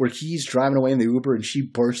end where he's driving away in the Uber and she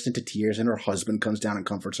bursts into tears and her husband comes down and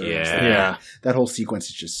comforts her. Yeah. That whole sequence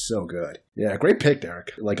is just so good. Yeah, great pick,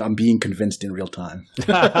 Derek. Like, I'm being convinced in real time.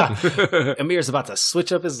 Amir's about to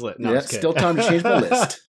switch up his list. No, still time to change my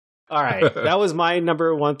list. All right. That was my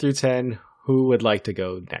number 1 through 10. Who would like to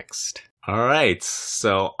go next? All right.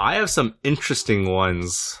 So I have some interesting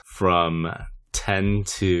ones from 10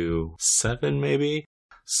 to 7, maybe.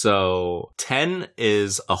 So 10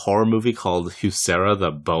 is a horror movie called Huesera, the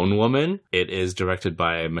Bone Woman. It is directed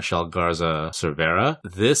by Michelle Garza Cervera.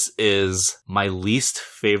 This is my least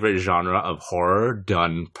favorite genre of horror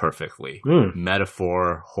done perfectly.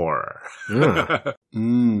 Metaphor horror.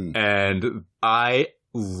 And I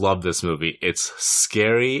love this movie. It's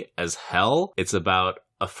scary as hell. It's about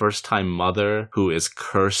a first-time mother who is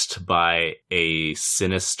cursed by a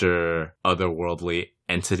sinister, otherworldly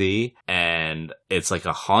entity, and it's like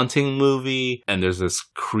a haunting movie, and there's this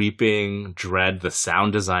creeping dread. The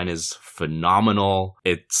sound design is phenomenal.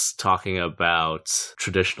 It's talking about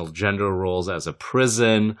traditional gender roles as a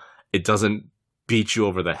prison. It doesn't beat you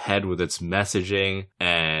over the head with its messaging,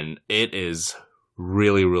 and it is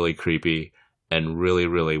really, really creepy and really,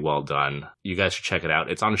 really well done. You guys should check it out.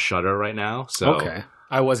 It's on Shudder right now. So okay.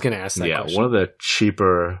 I was going to ask that question. Yeah, one of the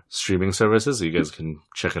cheaper streaming services. You guys can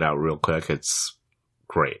check it out real quick. It's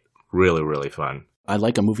great. Really, really fun. I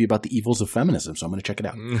like a movie about the evils of feminism, so I'm going to check it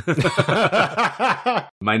out.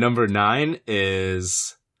 My number 9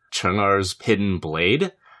 is Cheng Er's Hidden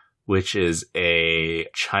Blade, which is a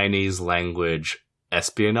Chinese language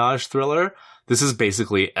espionage thriller. This is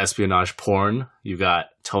basically espionage porn. You've got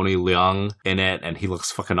Tony Leung in it, and he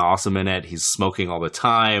looks fucking awesome in it. He's smoking all the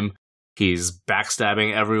time. He's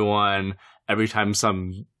backstabbing everyone. Every time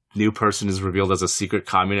some new person is revealed as a secret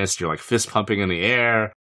communist, you're like fist pumping in the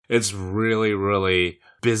air. It's really, really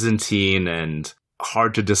Byzantine and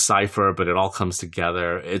hard to decipher, but it all comes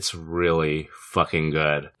together. It's really fucking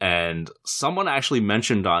good. And someone actually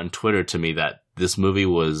mentioned on Twitter to me that this movie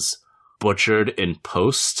was butchered in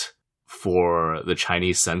post for the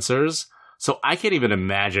Chinese censors. So I can't even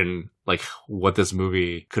imagine like what this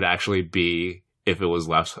movie could actually be if it was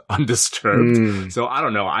left undisturbed. So I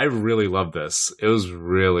don't know. I really love this. It was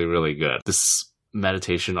really, really good. This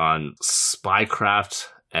meditation on spycraft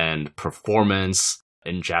and performance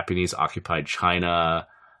in Japanese occupied China.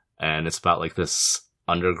 And it's about like this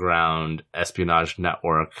underground espionage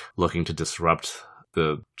network looking to disrupt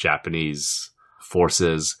the Japanese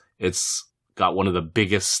forces. It's got one of the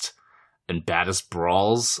biggest and baddest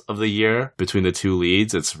brawls of the year between the two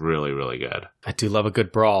leads. It's really, really good. I do love a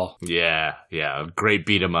good brawl. Yeah. Great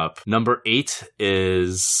beat 'em up. Number 8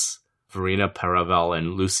 is Verena Paravel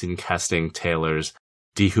and Lucien Casting-Taylor's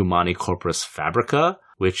De Humani Corporis Fabrica,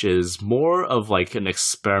 which is more of like an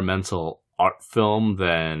experimental art film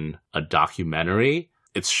than a documentary.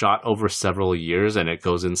 It's shot over several years and it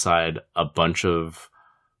goes inside a bunch of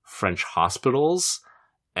French hospitals.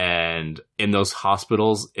 And in those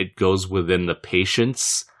hospitals, it goes within the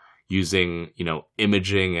patients using,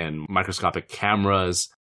 imaging and microscopic cameras.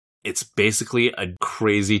 It's basically a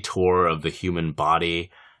crazy tour of the human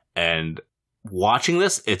body. And watching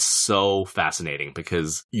this, it's so fascinating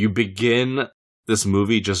because you begin this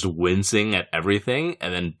movie just wincing at everything.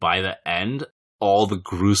 And then by the end, all the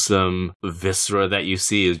gruesome viscera that you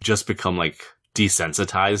see has just become like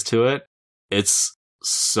desensitized to it. It's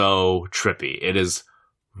so trippy. It is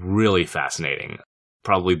really fascinating.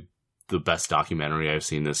 Probably the best documentary I've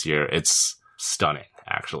seen this year. It's stunning,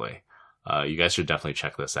 actually. You guys should definitely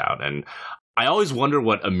check this out. And I always wonder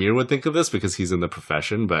what Amir would think of this because he's in the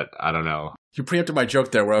profession, but I don't know. You preempted my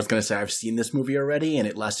joke there where I was going to say I've seen this movie already and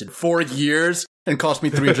it lasted 4 years and cost me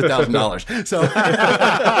 $300,000. So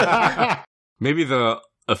maybe the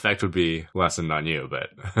effect would be lessened on you, but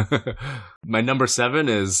my number 7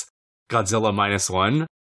 is Godzilla -1,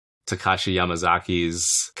 Takashi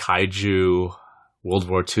Yamazaki's kaiju World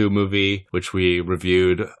War II movie, which we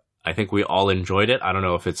reviewed. I think we all enjoyed it. I don't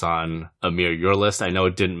know if it's on Amir, your list. I know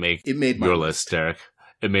it didn't make your list, Derek.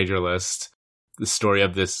 It made your list. The story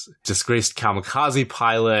of this disgraced kamikaze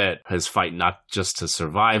pilot, his fight not just to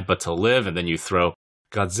survive, but to live. And then you throw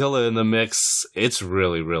Godzilla in the mix. It's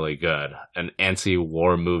really, really good. An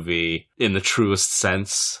anti-war movie in the truest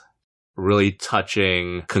sense. Really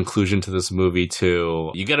touching conclusion to this movie,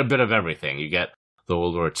 too. You get a bit of everything. You get the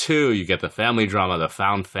World War II, you get the family drama, the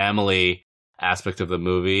found family aspect of the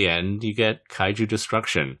movie, and you get kaiju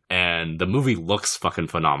destruction. And the movie looks fucking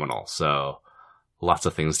phenomenal. So lots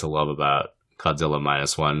of things to love about Godzilla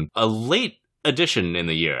 -1. A late addition in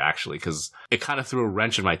the year, actually, because it kind of threw a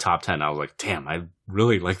wrench in my top 10. I was like, damn, I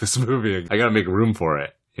really like this movie. I gotta make room for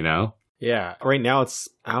it, Yeah. Right now it's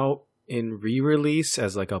out in re-release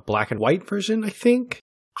as like a black and white version, I think.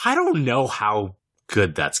 I don't know how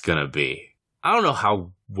good that's gonna be. I don't know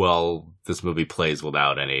how well this movie plays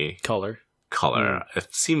without any color.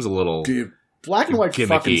 It seems a little black and white gimmicky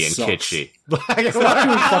fucking and sucks. kitschy. Black and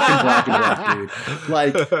white, dude.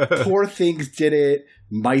 Like, Poor Things did it.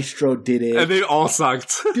 Maestro did it. And they all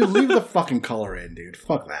sucked. Dude, leave the fucking color in, dude.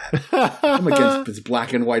 Fuck that. I'm against this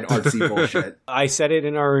black and white artsy bullshit. I said it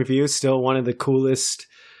in our review. Still one of the coolest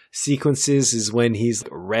sequences is when he's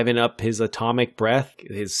revving up his atomic breath.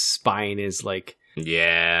 His spine is like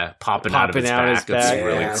popping out of his back. It's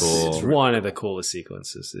really cool. It's one of the coolest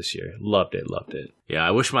sequences this year. Loved it. Yeah,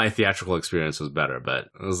 I wish my theatrical experience was better, but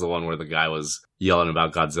this is the one where the guy was yelling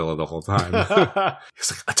about Godzilla the whole time. He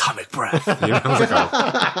was like, atomic breath. I was like,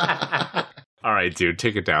 oh. All right, dude,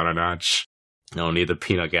 take it down a notch. No need the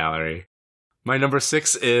peanut gallery. My number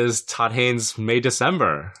 6 is Todd Haynes' May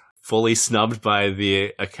December. Fully snubbed by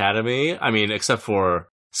the Academy. I mean, except for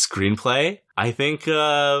screenplay. I think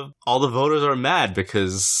all the voters are mad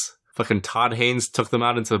because fucking Todd Haynes took them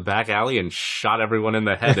out into the back alley and shot everyone in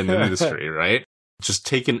the head in the industry, right? Just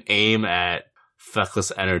taking aim at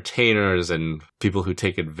feckless entertainers and people who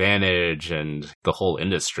take advantage and the whole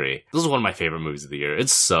industry. This is one of my favorite movies of the year.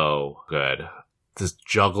 It's so good. This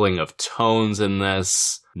juggling of tones in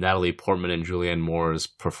this. Natalie Portman and Julianne Moore's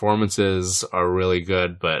performances are really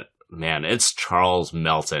good, but man, it's Charles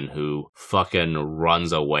Melton who fucking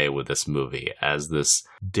runs away with this movie as this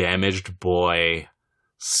damaged boy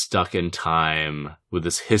stuck in time with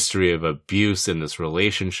this history of abuse in this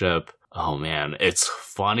relationship. Oh man, it's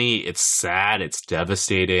funny, it's sad, it's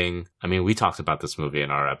devastating. I mean, we talked about this movie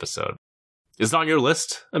in our episode. Is it on your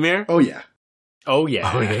list, Amir? Oh yeah.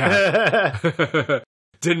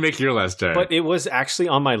 Didn't make your list, Derek. But it was actually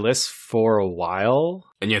on my list for a while.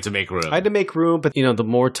 And you had to make room. I had to make room, but the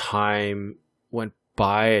more time went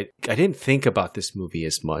by, I didn't think about this movie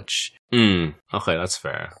as much. Okay, that's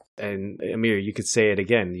fair. And Amir, you could say it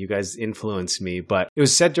again. You guys influenced me, but it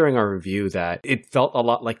was said during our review that it felt a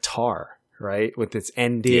lot like Tar, right? With its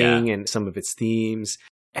ending and some of its themes.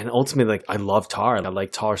 And ultimately, I love Tar. I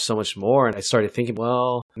like Tar so much more. And I started thinking,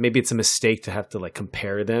 well, maybe it's a mistake to have to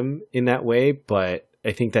compare them in that way, but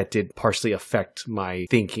I think that did partially affect my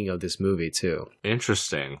thinking of this movie too.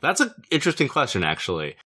 Interesting. That's an interesting question,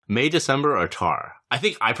 actually. May, December, or Tar? I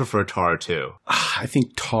think I prefer Tar too. I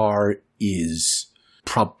think Tar is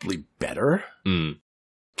probably better.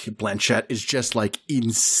 Kate Blanchett is just like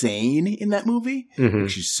insane in that movie. Mm-hmm.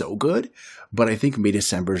 She's so good. But I think May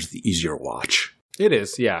December is the easier watch. It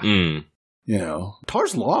is, yeah. Mm. You know,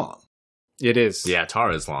 Tar's long. It is. Yeah,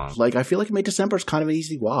 Tar is long. Like, I feel like May December is kind of an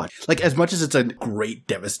easy watch. Like, as much as it's a great,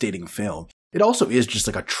 devastating film, it also is just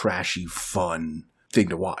like a trashy, fun thing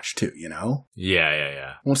to watch too, you know?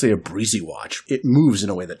 Yeah. I won't say a breezy watch. It moves in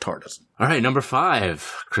a way that Tar doesn't. All right, number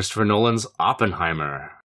 5, Christopher Nolan's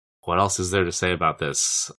Oppenheimer. What else is there to say about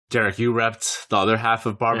this? Derek, you repped the other half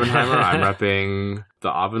of Barbenheimer. I'm repping the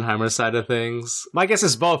Oppenheimer side of things. My guess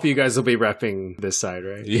is both of you guys will be repping this side,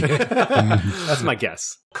 right? Yeah. That's my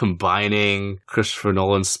guess. Combining Christopher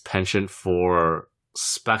Nolan's penchant for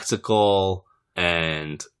spectacle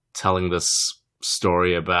and telling this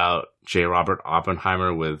story about J. Robert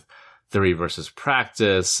Oppenheimer with theory versus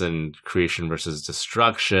practice and creation versus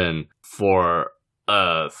destruction for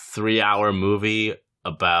a 3-hour movie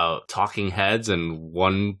about talking heads and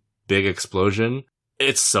one big explosion.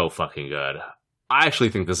 It's so fucking good. I actually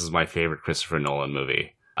think this is my favorite Christopher Nolan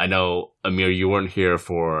movie. I know, Amir, you weren't here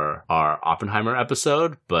for our Oppenheimer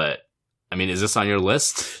episode, but I mean, is this on your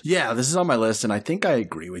list? Yeah, this is on my list, and I think I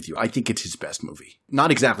agree with you. I think it's his best movie. Not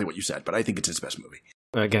exactly what you said, but I think it's his best movie.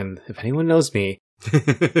 Again, if anyone knows me,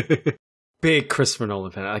 big Christopher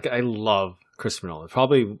Nolan fan. Like, I love Christopher Nolan.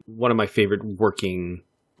 Probably one of my favorite working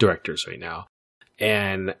directors right now.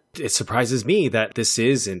 And it surprises me that this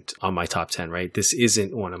isn't on my top 10, right? This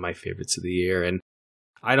isn't one of my favorites of the year. And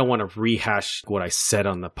I don't want to rehash what I said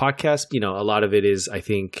on the podcast. You know, a lot of it is, I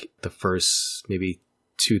think, the first maybe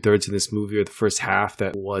 2/3 of this movie or the first half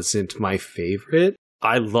that wasn't my favorite.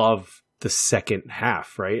 I love the second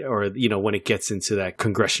half, right? Or, you know, when it gets into that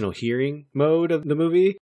congressional hearing mode of the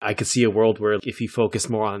movie, I could see a world where if he focused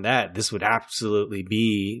more on that, this would absolutely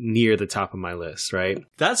be near the top of my list, right?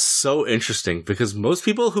 That's so interesting because most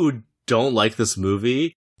people who don't like this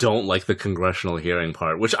movie don't like the congressional hearing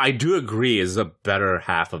part, which I do agree is a better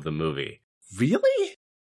half of the movie. Really?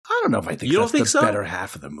 I don't know if I think You don't that's think the so? better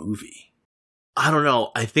half of the movie. I don't know.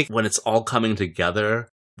 I think when it's all coming together,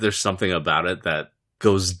 there's something about it that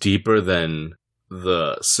goes deeper than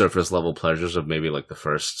the surface level pleasures of maybe like the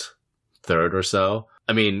first third or so.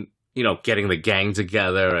 I mean, you know, getting the gang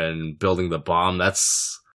together and building the bomb,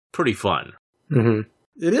 that's pretty fun. Mm-hmm.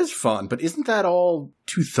 It is fun, but isn't that all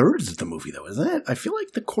 2/3 of the movie, though, isn't it? I feel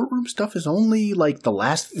like the courtroom stuff is only like the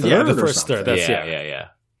last third. Yeah, the or first something. third. That's yeah.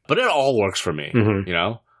 But it all works for me, Mhm. you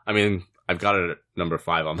know? I mean, I've got it at number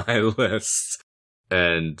 5 on my list.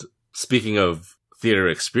 And speaking of theater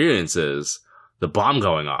experiences, the bomb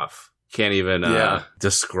going off. Can't even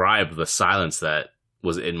describe the silence that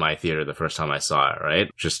was in my theater the first time I saw it, right?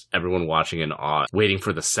 Just everyone watching in awe, waiting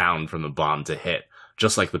for the sound from the bomb to hit,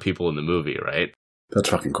 just like the people in the movie, right? That's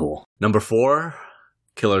fucking cool. Number 4,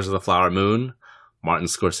 Killers of the Flower Moon, Martin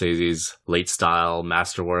Scorsese's late style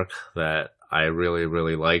masterwork that I really,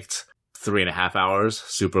 really liked. 3.5 hours,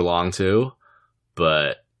 super long too,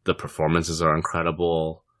 but the performances are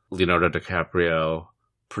incredible. Leonardo DiCaprio,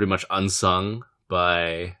 pretty much unsung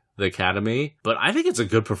by the Academy, but I think it's a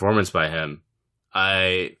good performance by him.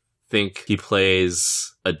 I think he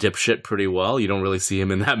plays a dipshit pretty well. You don't really see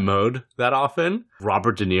him in that mode that often.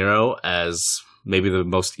 Robert De Niro as maybe the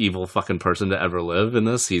most evil fucking person to ever live in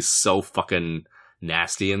this. He's so fucking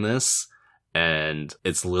nasty in this. And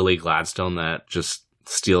it's Lily Gladstone that just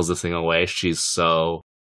steals this thing away. She's so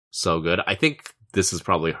good. I think this is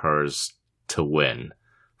probably hers to win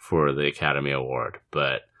for the Academy Award.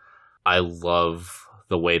 But I love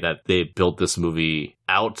the way that they built this movie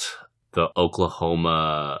out. The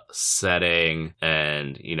Oklahoma setting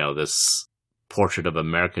and, you know, this portrait of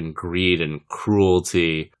American greed and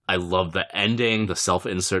cruelty. I love the ending, the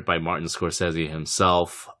self-insert by Martin Scorsese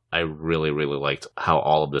himself. I really, really liked how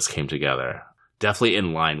all of this came together. Definitely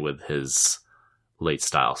in line with his late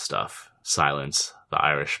style stuff. Silence, The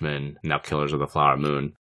Irishman, now Killers of the Flower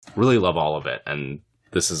Moon. Really love all of it. And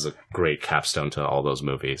this is a great capstone to all those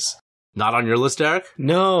movies. Not on your list, Eric?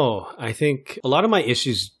 No, I think a lot of my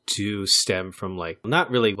issues do stem from, like,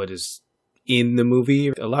 not really what is in the movie.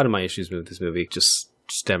 A lot of my issues with this movie just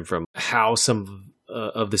stem from how some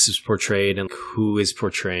of this is portrayed and who is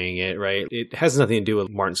portraying it, right? It has nothing to do with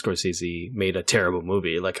Martin Scorsese made a terrible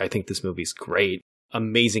movie. Like, I think this movie's great.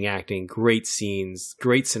 Amazing acting, great scenes,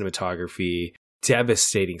 great cinematography,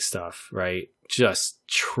 devastating stuff, right? Just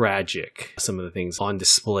tragic. Some of the things on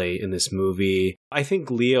display in this movie. I think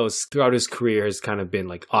Leo's throughout his career has kind of been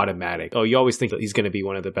like automatic. Oh, you always think that he's going to be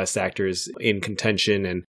one of the best actors in contention.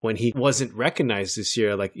 And when he wasn't recognized this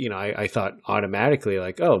year, like, you know, I thought automatically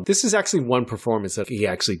like, oh, this is actually one performance that he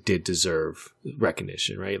actually did deserve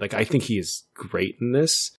recognition, right? Like, I think he is great in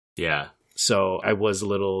this. Yeah. So I was a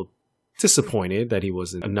little disappointed that he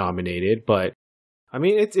wasn't nominated, but I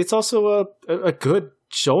mean, it's also a good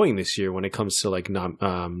showing this year when it comes to like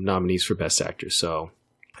nominees for Best Actor. So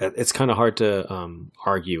it's kind of hard to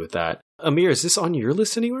argue with that. Amir, is this on your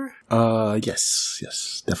list anywhere?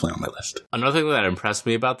 Yes, definitely on my list. Another thing that impressed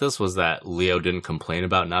me about this was that Leo didn't complain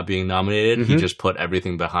about not being nominated. Mm-hmm. He just put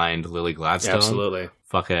everything behind Lily Gladstone. Absolutely.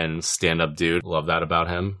 Fucking stand-up dude. Love that about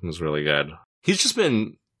him. It was really good. He's just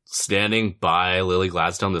been standing by Lily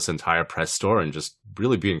Gladstone this entire press tour and just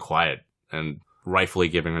really being quiet and rightfully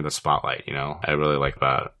giving her the spotlight, you know? I really like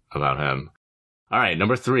that about him. All right,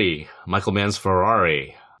 number 3, Michael Mann's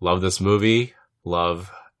Ferrari. Love this movie.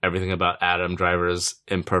 Love everything about Adam Driver's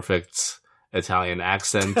imperfect Italian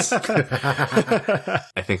accent.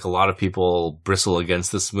 I think a lot of people bristle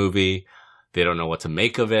against this movie. They don't know what to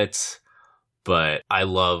make of it. But I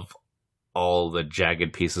love all the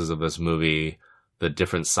jagged pieces of this movie, the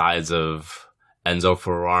different sides of Enzo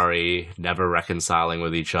Ferrari never reconciling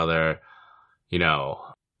with each other. You know,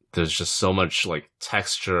 there's just so much like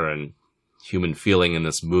texture and human feeling in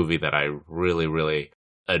this movie that I really, really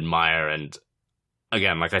admire. And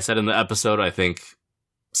again, like I said in the episode, I think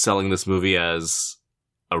selling this movie as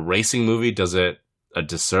a racing movie does it a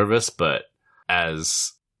disservice, but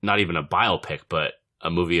as not even a biopic, but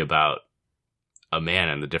a movie about a man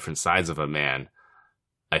and the different sides of a man,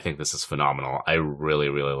 I think this is phenomenal. I really,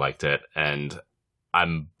 really liked it. And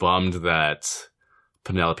I'm bummed that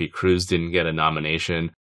Penelope Cruz didn't get a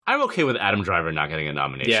nomination. I'm okay with Adam Driver not getting a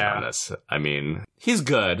nomination on this. I mean, he's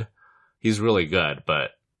good. He's really good,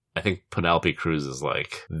 but I think Penelope Cruz is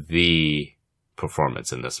like the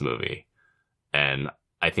performance in this movie. And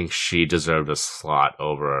I think she deserved a slot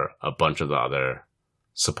over a bunch of the other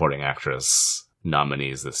supporting actress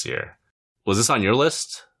nominees this year. Was this on your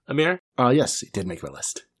list, Amir? Yes, it did make my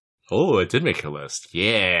list. Oh, it did make your list.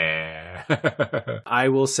 Yeah. I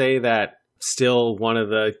will say that still one of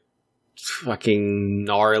the fucking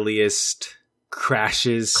gnarliest car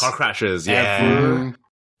crashes ever.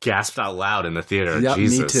 Gasped out loud in the theater. Yep,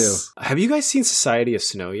 Jesus. me too. Have you guys seen Society of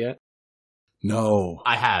Snow yet? No.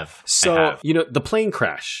 I have. So, you know, the plane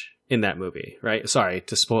crash in that movie, right? Sorry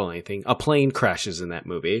to spoil anything. A plane crashes in that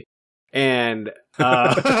movie. And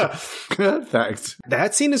thanks.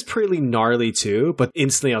 That scene is pretty gnarly too, but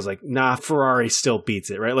instantly I was like, nah, Ferrari still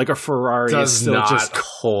beats it, right? Like a Ferrari does is still not just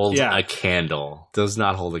hold a candle. Does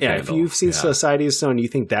not hold a candle. If you've seen Society of Snow and you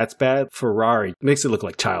think that's bad, Ferrari makes it look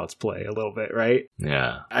like child's play a little bit, right?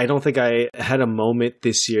 Yeah. I don't think I had a moment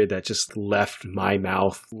this year that just left my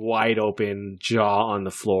mouth wide open, jaw on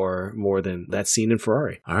the floor more than that scene in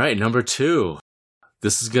Ferrari. All right, number 2.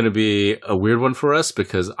 This is going to be a weird one for us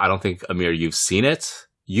because I don't think, Amir, you've seen it.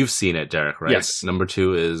 You've seen it, Derek, right? Yes. Number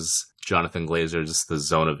 2 is Jonathan Glazer's The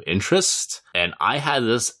Zone of Interest. And I had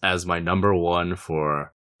this as my number 1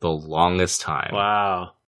 for the longest time.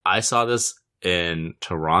 Wow. I saw this in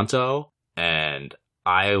Toronto and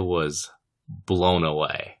I was blown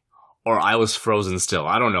away. Or I was frozen still.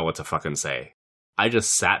 I don't know what to fucking say. I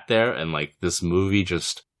just sat there and like this movie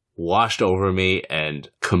just washed over me and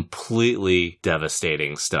completely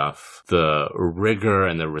devastating stuff. The rigor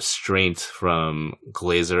and the restraint from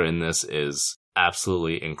Glazer in this is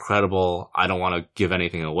absolutely incredible. I don't want to give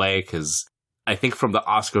anything away because I think from the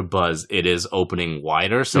Oscar buzz, it is opening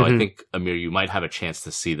wider. So I think, Amir, you might have a chance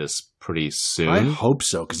to see this pretty soon. I hope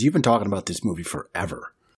so, because you've been talking about this movie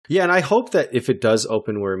forever. Yeah, and I hope that if it does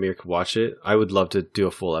open where Amir could watch it, I would love to do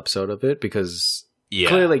a full episode of it because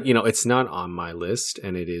clearly, like, you know, it's not on my list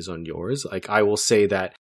and it is on yours. Like, I will say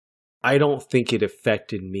that I don't think it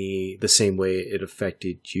affected me the same way it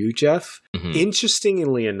affected you, Jeff.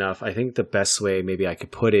 Interestingly enough, I think the best way maybe I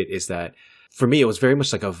could put it is that for me, it was very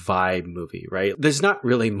much like a vibe movie, right? There's not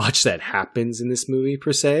really much that happens in this movie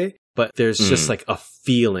per se, but there's just like a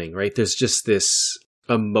feeling, right? There's just this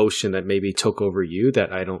emotion that maybe took over you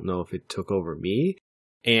that I don't know if it took over me.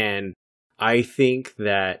 And I think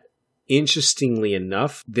that interestingly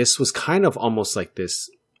enough, this was kind of almost like this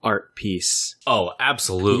art piece. Oh,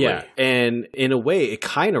 absolutely. Yeah. And in a way, it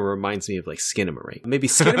kind of reminds me of like Skinamarink. Maybe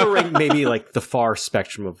Skinamarink, maybe like the far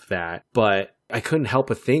spectrum of that. But I couldn't help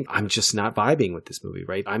but think I'm just not vibing with this movie,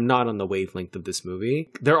 right? I'm not on the wavelength of this movie.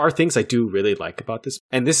 There are things I do really like about this.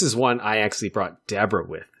 And this is one I actually brought Deborah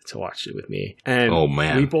with to watch it with me. And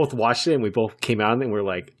we both watched it and we both came out and we're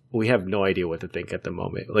like, we have no idea what to think at the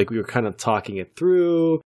moment. Like we were kind of talking it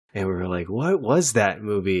through and we were like, what was that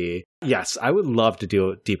movie? Yes, I would love to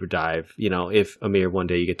do a deeper dive, you know, if Amir, one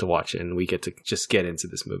day you get to watch it and we get to just get into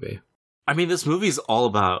this movie. I mean, this movie is all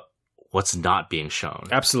about what's not being shown.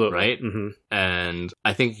 Absolutely. Right? And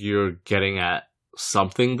I think you're getting at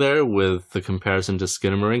something there with the comparison to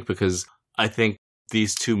Skinamarink because I think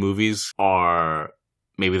these two movies are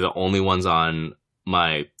maybe the only ones on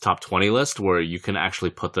my top 20 list where you can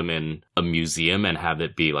actually put them in a museum and have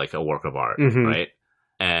it be like a work of art, right?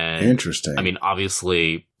 And interesting. I mean,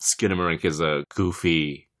 obviously, Skinamarink is a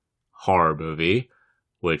goofy horror movie,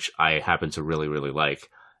 which I happen to really, really like.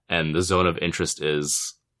 And The Zone of Interest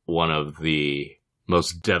is one of the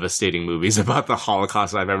most devastating movies about the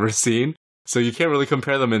Holocaust I've ever seen. So you can't really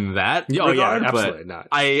compare them in that regard, absolutely but not.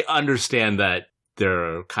 I understand that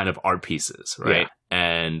they're kind of art pieces, right? Yeah.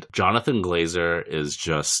 And Jonathan Glazer is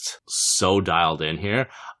just so dialed in here.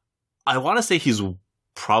 I want to say he's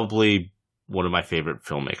probably one of my favorite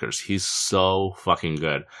filmmakers. He's so fucking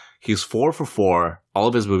good. He's 4 for 4. All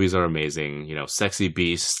of his movies are amazing. You know, Sexy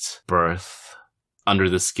Beast, Birth, Under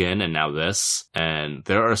the Skin, and now this. And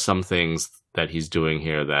there are some things that he's doing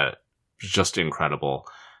here that just incredible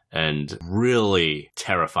and really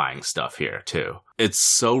terrifying stuff here too. It's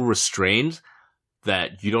so restrained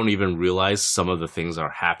that you don't even realize some of the things are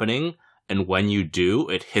happening. And when you do,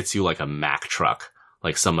 it hits you like a Mack truck,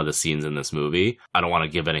 like some of the scenes in this movie. I don't want to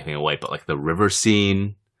give anything away, but like the river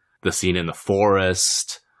scene, the scene in the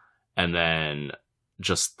forest, and then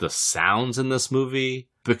just the sounds in this movie,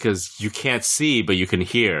 because you can't see, but you can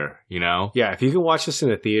hear, you know? Yeah, if you can watch this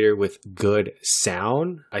in a theater with good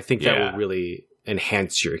sound, I think that will really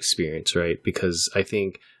enhance your experience, right? Because I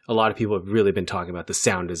think a lot of people have really been talking about the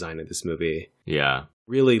sound design of this movie. Yeah.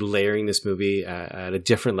 Really layering this movie at a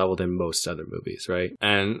different level than most other movies, right?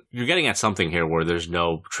 And you're getting at something here where there's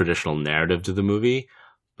no traditional narrative to the movie,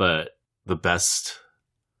 but the best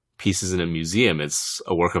pieces in a museum, it's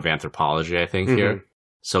a work of anthropology, I think, here.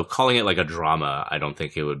 So calling it like a drama, I don't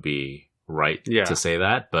think it would be right to say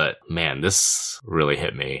that. But man, this really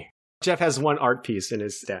hit me. Jeff has one art piece in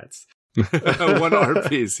his stats. One art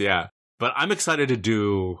piece, yeah. But I'm excited to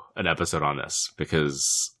do an episode on this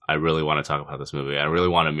because I really want to talk about this movie. I really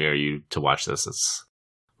want Amir you to watch this. It's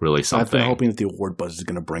really something. I've been hoping that the award buzz is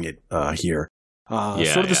going to bring it here.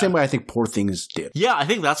 Sort of the same way I think Poor Things did. Yeah, I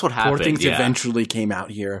think that's what happened. Poor Things eventually came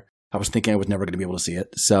out here. I was thinking I was never going to be able to see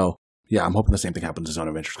it. So yeah, I'm hoping the same thing happens to Zone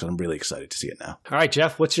of Interest because I'm really excited to see it now. All right,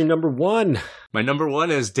 Jeff, what's your number one? My number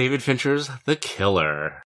one is David Fincher's The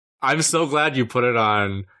Killer. I'm so glad you put it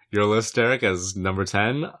on your list, Derek, as number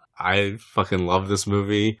 10. I fucking love this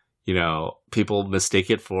movie. You know, people mistake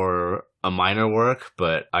it for a minor work,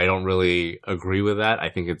 but I don't really agree with that. I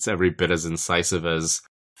think it's every bit as incisive as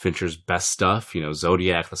Fincher's best stuff. You know,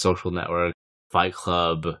 Zodiac, The Social Network, Fight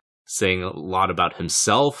Club, saying a lot about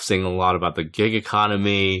himself, saying a lot about the gig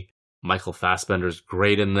economy. Michael Fassbender's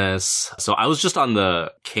great in this. So I was just on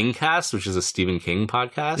the Kingcast, which is a Stephen King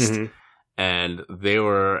podcast, and they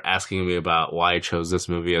were asking me about why I chose this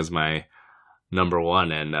movie as my number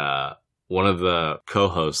one. And one of the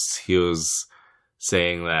co-hosts, he was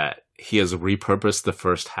saying that he has repurposed the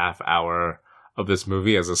first half hour of this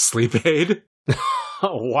movie as a sleep aid.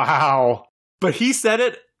 Wow. But he said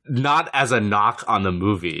it not as a knock on the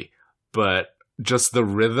movie, but just the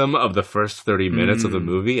rhythm of the first 30 minutes of the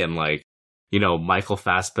movie and like, you know, Michael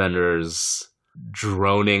Fassbender's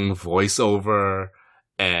droning voiceover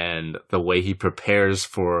and the way he prepares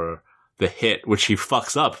for the hit, which he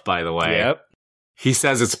fucks up, by the way. Yep. He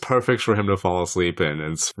says it's perfect for him to fall asleep in,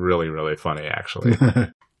 and it's really, really funny, actually.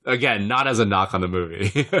 Again, not as a knock on the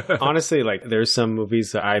movie. Honestly, like, there's some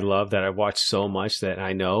movies that I love that I watch so much that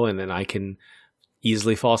I know, and then I can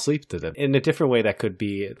easily fall asleep to them. In a different way, that could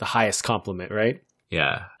be the highest compliment, right?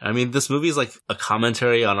 Yeah. I mean, this movie is like a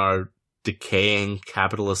commentary on our decaying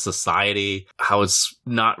capitalist society, how it's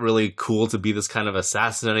not really cool to be this kind of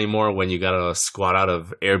assassin anymore when you gotta squat out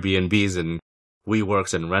of Airbnbs and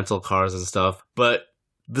WeWorks and rental cars and stuff. But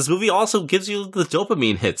this movie also gives you the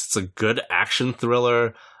dopamine hits. It's a good action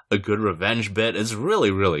thriller, a good revenge bit. It's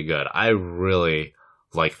really, really good. I really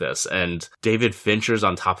like this. And David Fincher's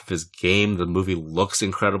on top of his game. The movie looks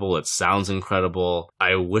incredible. It sounds incredible.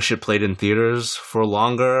 I wish it played in theaters for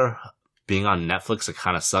longer. Being on Netflix, it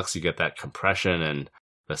kind of sucks. You get that compression and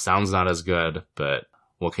the sound's not as good, but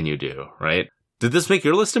what can you do, right? Did this make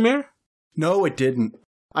your list, Amir? No, it didn't.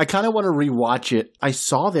 I kind of want to rewatch it. I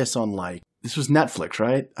saw this on this was Netflix,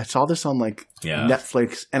 right? I saw this on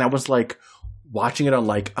Netflix, and I was like watching it on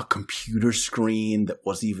like a computer screen that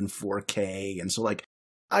wasn't even 4K. And so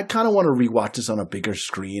I kind of want to rewatch this on a bigger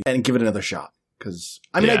screen and give it another shot. Because,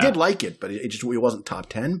 I mean, I did like it, but it wasn't top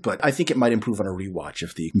 10. But I think it might improve on a rewatch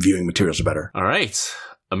if the viewing materials are better. All right.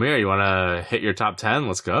 Amir, you want to hit your top 10?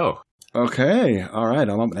 Let's go. Okay. All right.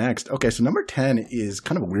 I'm up next. Okay. So number 10 is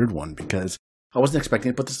kind of a weird one because I wasn't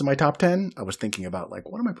expecting to put this in my top 10. I was thinking about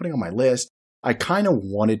what am I putting on my list? I kind of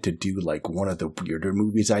wanted to do like one of the weirder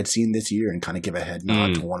movies I'd seen this year and kind of give a head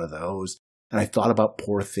nod to one of those. And I thought about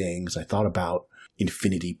Poor Things. I thought about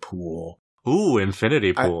Infinity Pool. Ooh,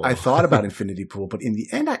 Infinity Pool. I thought about Infinity Pool, but in the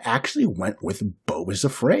end, I actually went with Beau is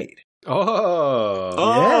Afraid.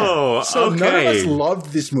 Oh, So okay. none of us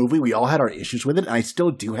loved this movie. We all had our issues with it, and I still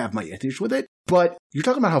do have my issues with it. But you're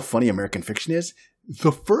talking about how funny American Fiction is.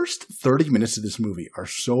 The first 30 minutes of this movie are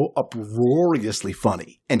so uproariously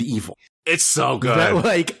funny and evil. It's so good. That,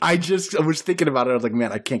 like, I was thinking about it. I was like,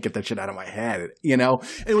 man, I can't get that shit out of my head, you know?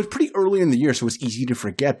 And it was pretty early in the year, so it was easy to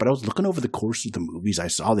forget. But I was looking over the course of the movies I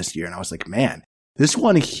saw this year, and I was like, man, this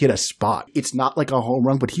one hit a spot. It's not like a home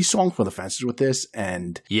run, but he swung for the fences with this.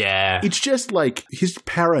 And yeah, it's just like his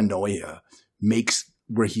paranoia makes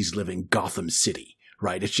where he's living Gotham City,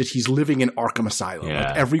 right? It's just he's living in Arkham Asylum. Yeah.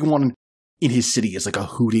 Like everyone in his city is like a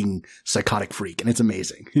hooting psychotic freak, and it's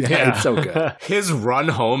amazing. Yeah, it's so good. His run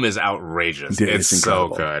home is outrageous. Dude, it's so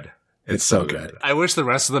good. It's so good. I wish the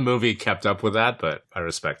rest of the movie kept up with that, but I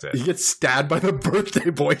respect it. He gets stabbed by the birthday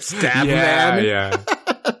boy stab Yeah, man. yeah.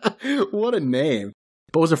 What a name.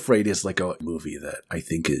 Beau is Afraid is like a movie that I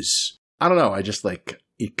think is, I don't know, I just like,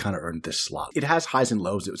 it kind of earned this slot. It has highs and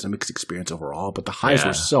lows. It was a mixed experience overall, but the highs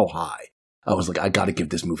were so high. I was like, I got to give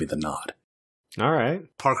this movie the nod. All right.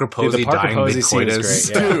 Parker Posey Parker dying Posey scene is mid-coitus.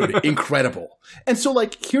 great, yeah. Dude, incredible. And so,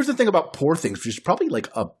 like, here's the thing about Poor Things, which is probably like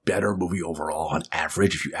a better movie overall on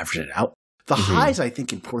average if you average it out. The highs, I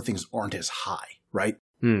think, in Poor Things aren't as high, right?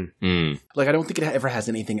 Like, I don't think it ever has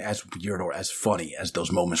anything as weird or as funny as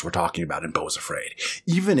those moments we're talking about in Beau is Afraid.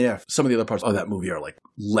 Even if some of the other parts of that movie are, like,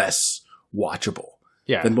 less watchable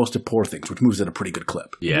than most of Poor Things, which moves at a pretty good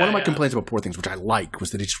clip. Yeah, One of my complaints about Poor Things, which I like,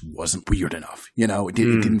 was that it just wasn't weird enough. You know, it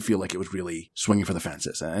didn't feel like it was really swinging for the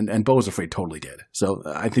fences. And Beau is Afraid totally did. So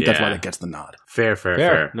I think that's why that gets the nod.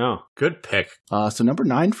 Fair. No. Good pick. So number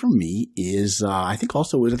 9 for me is, I think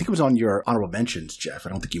it was on your honorable mentions, Jeff. I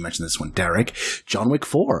don't think you mentioned this one, Derek. John Wick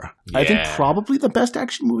 4. Yeah. I think probably the best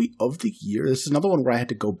action movie of the year. This is another one where I had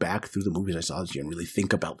to go back through the movies I saw this year and really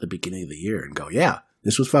think about the beginning of the year and go, yeah,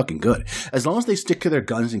 this was fucking good. As long as they stick to their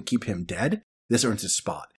guns and keep him dead, this earns his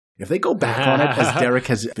spot. If they go back on it, as Derek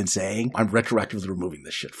has been saying, I'm retroactively removing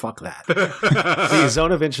this shit. Fuck that. The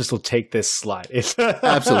Zone of Interest will take this slot.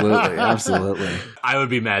 Absolutely. I would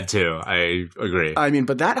be mad too. I agree. I mean,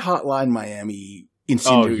 but that Hotline Miami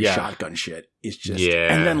incendiary shotgun shit is just,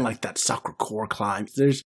 and then like that Sacre Coeur climb.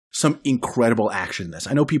 There's some incredible action in this.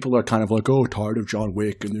 I know people are kind of like, oh, tired of John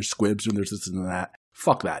Wick and there's squibs and there's this and that.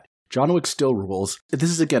 Fuck that. John Wick still rules. This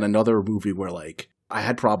is, again, another movie where, like, I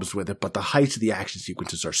had problems with it, but the heights of the action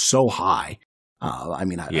sequences are so high.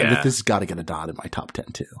 This has got to get a nod in my top 10,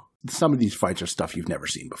 too. Some of these fights are stuff you've never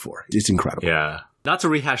seen before. It's incredible. Yeah. Not to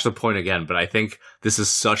rehash the point again, but I think this is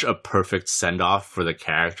such a perfect send-off for the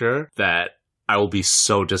character that I will be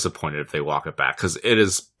so disappointed if they walk it back, because it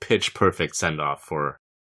is pitch perfect send-off for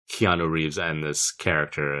Keanu Reeves and this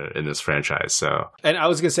character in this franchise. So, and I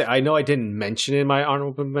was going to say, I know I didn't mention in my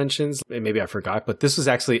honorable mentions, and maybe I forgot, but this was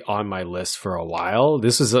actually on my list for a while.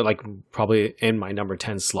 This was like probably in my number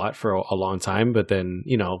 10 slot for a long time, but then,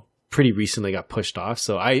 you know, pretty recently got pushed off.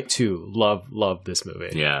 So I too love this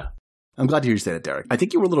movie. Yeah. I'm glad to hear you say that, Derek. I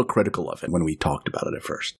think you were a little critical of it when we talked about it at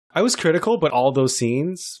first. I was critical, but all those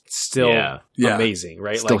scenes still amazing,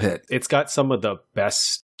 right? Still like, hit. It's got some of the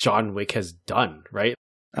best John Wick has done, right?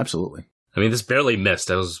 Absolutely. I mean, this barely missed.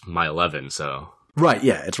 That was my 11, so. Right,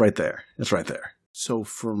 yeah, it's right there. So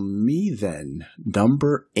for me then,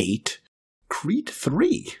 number 8, Creed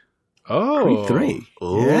 3. Oh. Creed 3.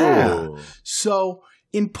 Ooh. Yeah. So,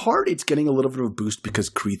 in part, it's getting a little bit of a boost because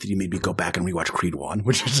Creed 3 made me go back and rewatch Creed 1,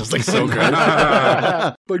 which is just like so good.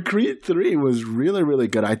 But Creed 3 was really, really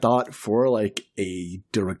good. I thought for like a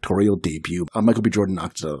directorial debut, Michael B. Jordan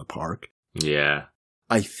knocked it out of the park. Yeah.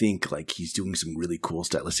 I think like he's doing some really cool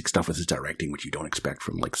stylistic stuff with his directing, which you don't expect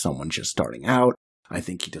from like someone just starting out. I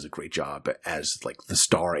think he does a great job as like the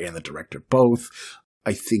star and the director both.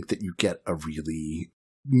 I think that you get a really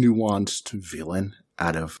nuanced villain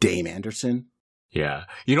out of Dame Anderson. Yeah.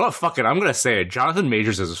 You know what? Fuck it. I'm going to say it. Jonathan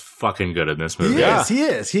Majors is fucking good in this movie. He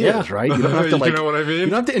is, right? You don't have to like, you know what I mean? You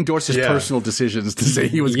don't have to endorse his personal decisions to say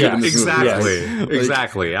he was good in this exactly. movie. Like,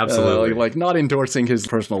 exactly. Absolutely. Like not endorsing his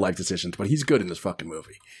personal life decisions, but he's good in this fucking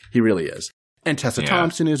movie. He really is. And Tessa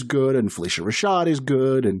Thompson is good, and Felicia Rashad is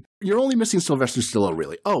good, and you're only missing Sylvester Stallone,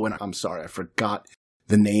 really. Oh, and I'm sorry, I forgot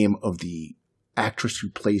the name of the actress who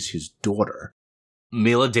plays his daughter.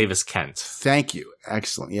 Mila Davis Kent. Thank you.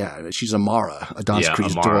 Excellent. Yeah. She's Amara, Adonis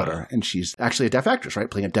Creed's daughter. And she's actually a deaf actress, right?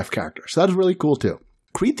 Playing a deaf character. So that was really cool, too.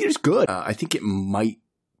 Creed 3 is good. I think it might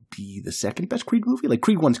be the second best Creed movie. Like,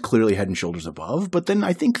 Creed 1's clearly head and shoulders above, but then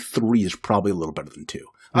I think 3 is probably a little better than 2.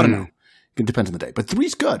 I don't know. It depends on the day. But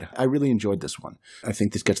 3's good. I really enjoyed this one. I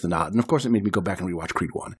think this gets the nod. And of course, it made me go back and rewatch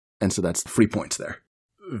Creed 1. And so that's 3 points there.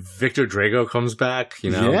 Victor Drago comes back,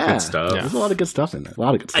 good stuff. Yeah. There's a lot of good stuff in there.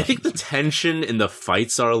 I think the tension in the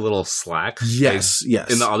fights are a little slack. Yes.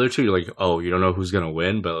 In the other two, you're like, oh, you don't know who's going to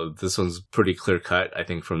win, but this one's pretty clear cut, I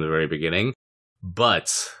think, from the very beginning. But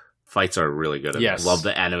fights are really good. Yes. Love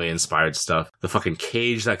the anime-inspired stuff. The fucking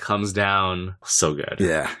cage that comes down, so good.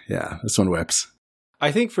 Yeah. This one whips.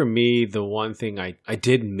 I think for me, the one thing I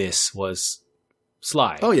did miss was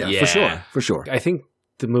Sly. Oh, yeah. For sure. I think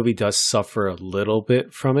the movie does suffer a little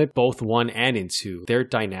bit from it, both 1 and in 2. Their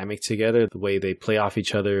dynamic together, the way they play off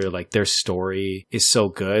each other, like their story is so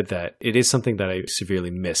good that it is something that I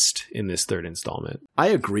severely missed in this third installment. I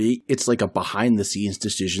agree. It's like a behind-the-scenes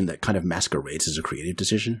decision that kind of masquerades as a creative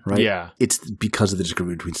decision, right? Yeah. It's because of the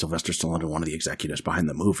disagreement between Sylvester Stallone and one of the executives behind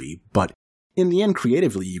the movie. But in the end,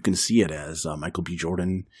 creatively, you can see it as Michael B.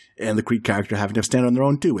 Jordan and the Creed character having to stand on their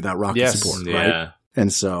own, too, without Rocky's support, right?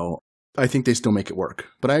 And so I think they still make it work.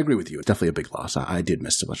 But I agree with you. It's definitely a big loss. I did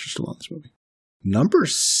miss Sylvester Stallone in this movie. Number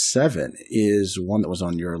 7 is one that was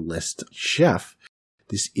on your list, Chef.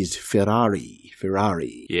 This is Ferrari.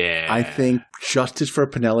 Yeah. I think justice for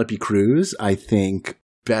Penelope Cruz. I think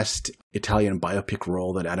best Italian biopic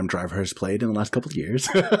role that Adam Driver has played in the last couple of years.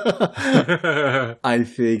 I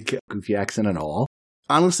think goofy accent and all.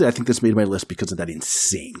 Honestly, I think this made my list because of that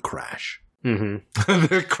insane crash. Mm-hmm.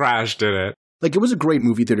 The crash did it. Like, it was a great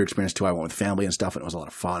movie theater experience, too. I went with family and stuff, and it was a lot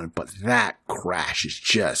of fun. But that crash is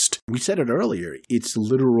just, we said it earlier, it's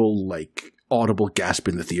literal, like, audible gasp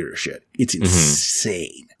in the theater shit. It's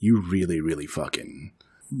insane. You really, really fucking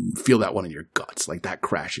feel that one in your guts. Like, that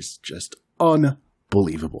crash is just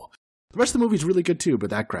unbelievable. The rest of the movie is really good, too,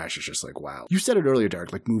 but that crash is just like, wow. You said it earlier,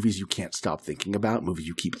 Derek, like, movies you can't stop thinking about, movies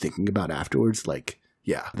you keep thinking about afterwards, like,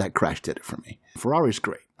 yeah, that crash did it for me. Ferrari's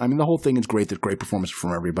great. I mean, the whole thing is great. There's great performance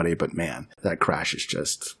from everybody, but man, that crash is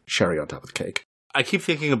just cherry on top of the cake. I keep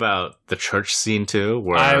thinking about the church scene, too,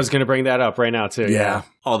 where I was going to bring that up right now, too. Yeah.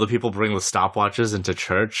 all the people bring the stopwatches into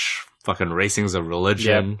church. Fucking racing's a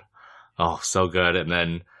religion. Yep. Oh, so good. And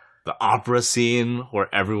then the opera scene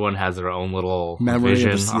where everyone has their own little memory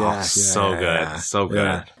vision. So good. So good.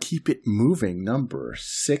 Yeah. Keep it moving. Number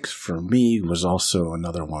 6 for me was also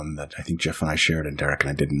another one that I think Jeff and I shared, and Derek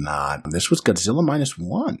and I did not. This was Godzilla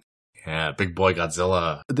 -1. Yeah, big boy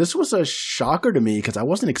Godzilla. This was a shocker to me because I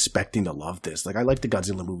wasn't expecting to love this. Like, I liked the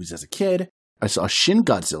Godzilla movies as a kid. I saw Shin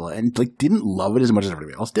Godzilla and like didn't love it as much as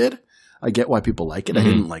everybody else did. I get why people like it. I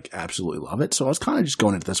didn't like absolutely love it. So I was kind of just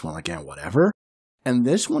going into this one like, yeah, whatever. And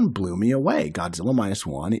this one blew me away. Godzilla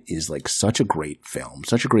 -1 is like such a great film,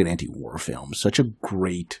 such a great anti-war film, such a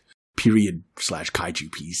great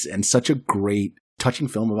period/kaiju piece, and such a great touching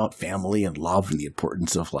film about family and love and the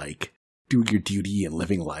importance of like doing your duty and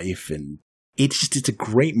living life. And it's a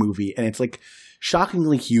great movie. And it's like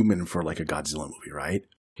shockingly human for like a Godzilla movie, right?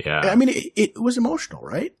 Yeah. I mean, it was emotional,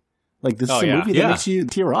 right? Like this is a movie that makes you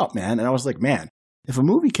tear up, man. And I was like, man, if a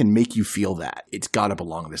movie can make you feel that, it's got to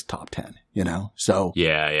belong in this top 10, you know? So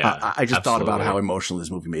yeah, I just thought about how emotional this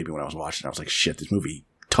movie made me when I was watching it. I was like, shit, this movie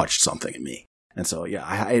touched something in me. And so,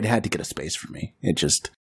 yeah, it had to get a space for me. It just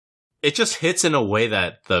hits in a way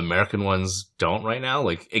that the American ones don't right now.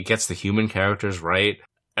 Like, it gets the human characters right.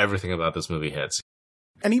 Everything about this movie hits.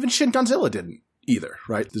 And even Shin Godzilla didn't either,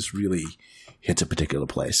 right? This really hits a particular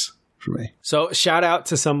place for me. So shout out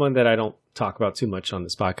to someone that I don't talk about too much on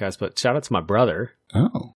this podcast, but shout out to my brother.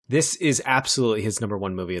 Oh. This is absolutely his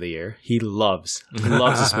 #1 movie of the year. He loves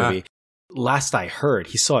this movie. Last I heard,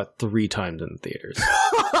 he saw it 3 times in the theaters.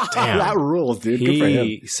 Damn. That rules, dude. Good for him.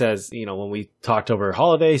 He says, when we talked over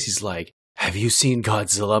holidays, he's like, have you seen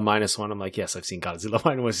Godzilla -1? I'm like, yes, I've seen Godzilla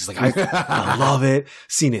 -1. He's like, I love it.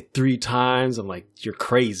 Seen it 3 times. I'm like, you're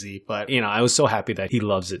crazy. But, I was so happy that he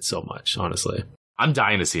loves it so much, honestly. I'm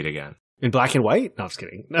dying to see it again. In black and white? No, I'm just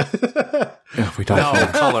kidding. We talked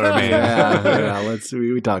about color, man. Yeah.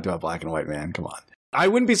 We talked about black and white, man. Come on. I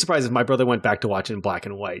wouldn't be surprised if my brother went back to watch it in black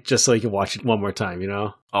and white, just so he could watch it one more time,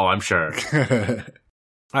 Oh, I'm sure.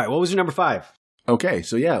 All right, what was your number 5? Okay,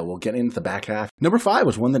 so yeah, we'll get into the back half. Number 5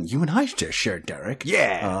 was one that you and I just shared, Derek.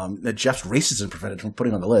 Yeah. That Jeff's racism prevented from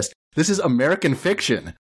putting on the list. This is American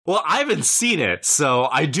Fiction. Well, I haven't seen it, so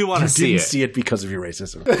I do want to see it. You didn't see it because of your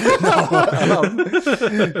racism.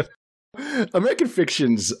 American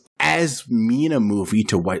Fiction's as mean a movie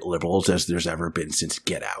to white liberals as there's ever been since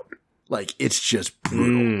Get Out. Like, it's just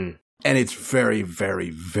brutal. And it's very, very,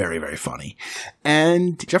 very, very funny.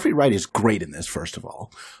 And Jeffrey Wright is great in this, first of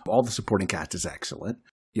all. All the supporting cast is excellent.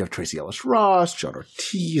 You have Tracy Ellis Ross, John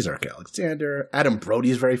Ortiz, Eric Alexander. Adam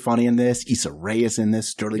Brody is very funny in this. Issa Rae is in this.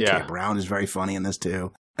 Sterling K. Brown is very funny in this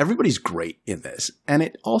too. Everybody's great in this. And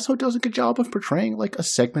it also does a good job of portraying like a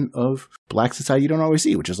segment of Black society you don't always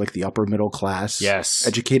see, which is like the upper middle class,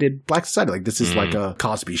 educated Black society. Like this is like a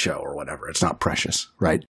Cosby show or whatever. It's not Precious,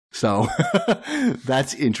 right? So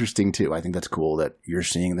that's interesting too. I think that's cool that you're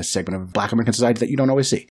seeing this segment of Black American society that you don't always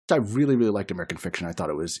see. I really, really liked American Fiction. I thought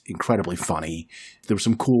it was incredibly funny. There was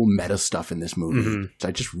some cool meta stuff in this movie. So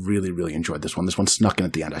I just really, really enjoyed this one. This one snuck in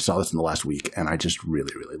at the end. I saw this in the last week, and I just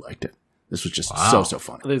really, really liked it. This was just so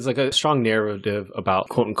funny. There's like a strong narrative about,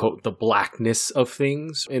 quote unquote, the blackness of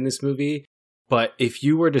things in this movie. But if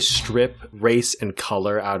you were to strip race and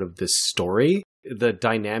color out of this story, the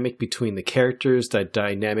dynamic between the characters, the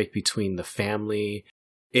dynamic between the family,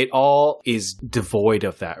 it all is devoid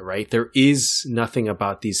of that, right? There is nothing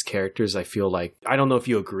about these characters, I feel like, I don't know if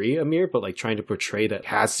you agree, Amir, but like trying to portray that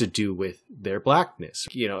has to do with their blackness.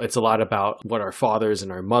 You know, it's a lot about what our fathers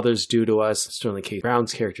and our mothers do to us. Sterling K.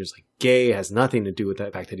 Brown's character is like gay, has nothing to do with the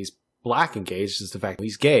fact that he's Black and gay. It's just the fact that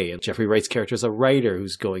he's gay. And Jeffrey Wright's character is a writer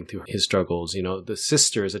who's going through his struggles. You know, the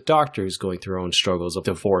sister is a doctor who's going through her own struggles of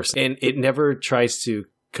divorce. And it never tries to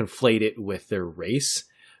conflate it with their race.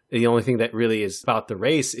 The only thing that really is about the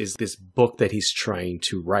race is this book that he's trying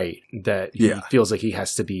to write, that he feels like he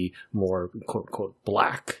has to be more, quote unquote,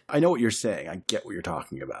 Black. I know what you're saying. I get what you're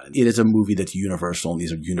talking about. It is a movie that's universal, and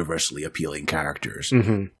these are universally appealing characters.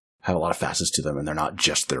 Have a lot of facets to them, and they're not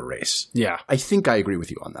just their race. Yeah. I think I agree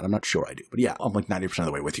with you on that. I'm not sure I do. But yeah, I'm like 90% of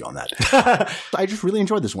the way with you on that. I just really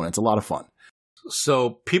enjoyed this one. It's a lot of fun.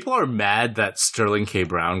 So people are mad that Sterling K.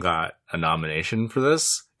 Brown got a nomination for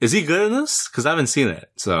this. Is he good in this? Because I haven't seen it.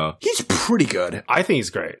 So he's pretty good. I think he's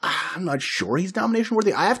great. I'm not sure he's nomination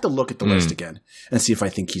worthy. I have to look at the list again and see if I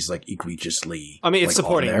think he's like egregiously. I mean, it's like,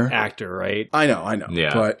 supporting actor, right? I know.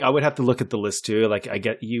 Yeah. But I would have to look at the list too. Like, I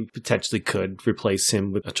get you potentially could replace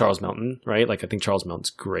him with Charles Melton, right? Like, I think Charles Melton's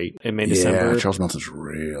great in May December. Yeah, Charles Melton's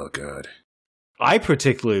real good. I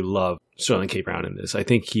particularly love Sterling K. Brown in this. I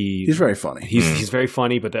think he's very funny. He's very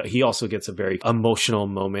funny, but he also gets a very emotional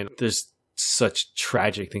moment. There's such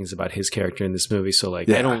tragic things about his character in this movie. So, like,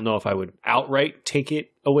 I don't know if I would outright take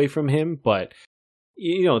it away from him, but,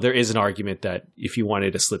 you know, there is an argument that if you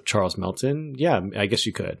wanted to slip Charles Melton, yeah, I guess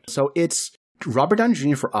you could. So it's Robert Downey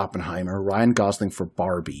Jr. for Oppenheimer, Ryan Gosling for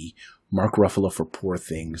Barbie, Mark Ruffalo for Poor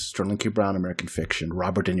Things, Sterling K. Brown, American Fiction,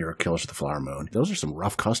 Robert De Niro, Killers of the Flower Moon. Those are some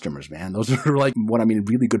rough customers, man. Those are like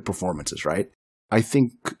really good performances, right? I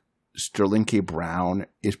think Sterling K. Brown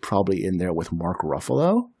is probably in there with Mark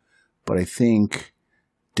Ruffalo, but I think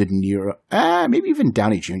De Niro, maybe even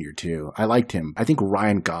Downey Jr. too. I liked him. I think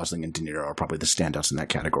Ryan Gosling and De Niro are probably the standouts in that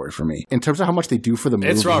category for me. In terms of how much they do for the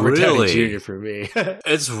movie. It's Robert Downey Jr. for me.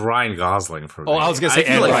 It's Ryan Gosling for me. Oh, I was going to say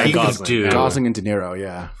and like Ryan Gosling. Gosling and De Niro,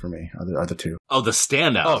 yeah, for me, are the two. Oh, the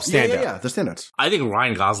standouts. Oh, standout. Yeah, the standouts. I think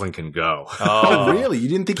Ryan Gosling can go. Oh, really? You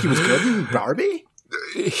didn't think he was good in Barbie?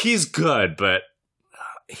 He's good, but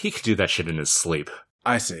he could do that shit in his sleep.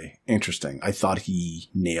 I see. Interesting. I thought he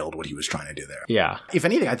nailed what he was trying to do there. Yeah. If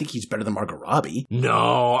anything, I think he's better than Margot Robbie.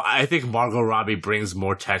 No, I think Margot Robbie brings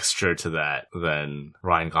more texture to that than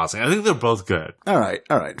Ryan Gosling. I think they're both good. All right.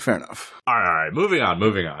 Fair enough. All right. Moving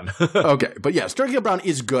on. Okay. But yeah, Sterling K. Brown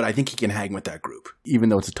is good. I think he can hang with that group. Even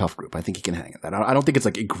though it's a tough group, I think he can hang with that. I don't think it's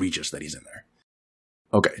like egregious that he's in there.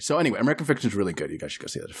 Okay. So anyway, American Fiction is really good. You guys should go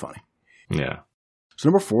see that. It's funny. Yeah. So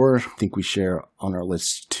number 4, I think we share on our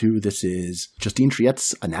list too. This is Justine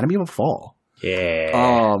Triet's Anatomy of a Fall.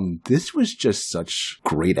 Yeah. This was just such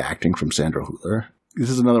great acting from Sandra Hüller. This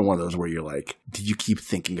is another one of those where you're like, did you keep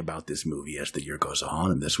thinking about this movie as the year goes on?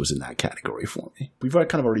 And this was in that category for me. We've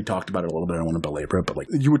kind of already talked about it a little bit. I don't want to belabor it, but like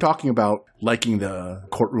you were talking about liking the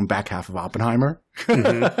courtroom back half of Oppenheimer.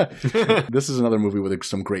 Mm-hmm. This is another movie with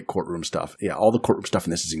some great courtroom stuff. Yeah, all the courtroom stuff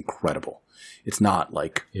in this is incredible. It's not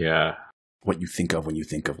like what you think of when you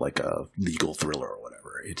think of like a legal thriller or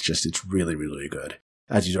whatever. It's really, really good.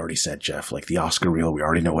 As you already said, Jeff, like the Oscar reel, we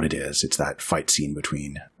already know what it is. It's that fight scene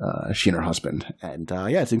between she and her husband. And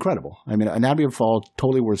it's incredible. I mean, Anatomy of a Fall,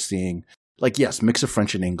 totally worth seeing. Like, yes, mix of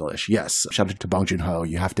French and English. Yes, shout out to Bong Joon-ho.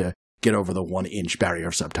 You have to get over the 1-inch barrier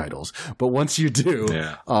of subtitles. But once you do,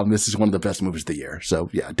 this is one of the best movies of the year. So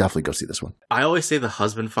yeah, definitely go see this one. I always say the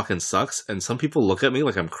husband fucking sucks, and some people look at me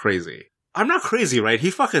like I'm crazy. I'm not crazy, right? He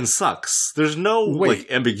fucking sucks. There's no like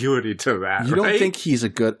ambiguity to that. You don't think he's a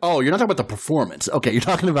good? Oh, you're not talking about the performance. Okay, you're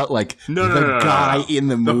talking about like the guy in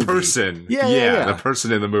the movie, the person. Yeah, the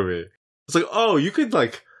person in the movie. It's like, oh, you could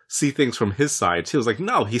like see things from his side too. It's like,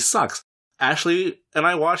 no, he sucks. Ashley and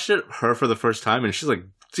I watched her for the first time, and she's like,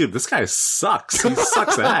 dude, this guy sucks. He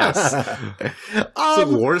sucks ass. He's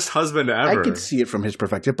the worst husband ever. I can see it from his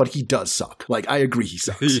perspective, but he does suck. Like, I agree he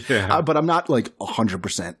sucks. Yeah. But I'm not, like,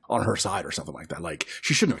 100% on her side or something like that. Like,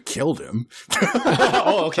 she shouldn't have killed him.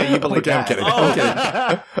 Oh, okay, you believe that.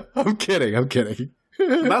 I'm kidding. I'm kidding.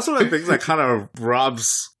 That's one of the things that kind of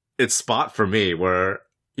robs its spot for me, where,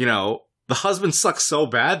 you know, the husband sucks so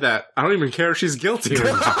bad that I don't even care if she's guilty or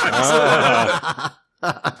not.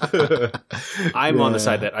 I'm on the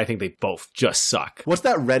side that I think they both just suck. What's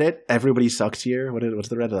that Reddit? Everybody sucks here. What's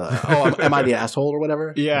the Reddit? Am I the asshole or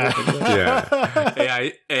whatever? Yeah. Yeah.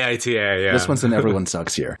 AITA, yeah. This one's an everyone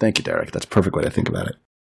sucks here. Thank you, Derek. That's a perfect way to think about it.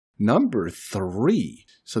 Number 3.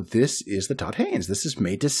 So this is the Todd Haynes. This is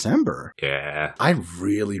May, December. Yeah. I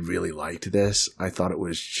really, really liked this. I thought it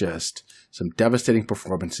was just some devastating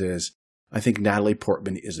performances. I think Natalie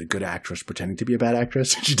Portman is a good actress pretending to be a bad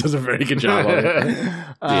actress. She does a very good job of it.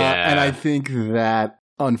 And I think that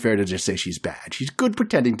unfair to just say she's bad. She's good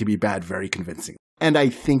pretending to be bad, very convincing. And I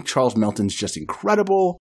think Charles Melton's just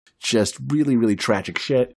incredible. Just really, really tragic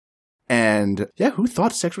shit. And yeah, who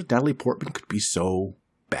thought sex with Natalie Portman could be so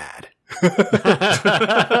bad?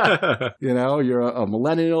 You know, you're a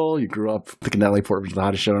millennial, you grew up thinking Natalie Portman's the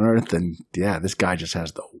hottest shit on earth, and yeah, this guy just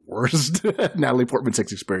has the worst Natalie Portman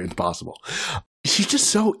sex experience possible. She's just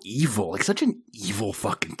so evil, like such an evil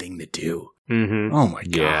fucking thing to do. Mm-hmm. Oh my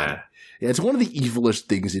God. Yeah. Yeah, it's one of the evilest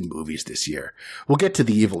things in movies this year. We'll get to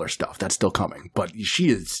the eviler stuff. That's still coming. But she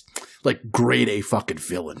is like grade A fucking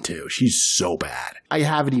villain too. She's so bad. I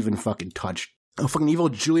haven't even fucking touched how fucking evil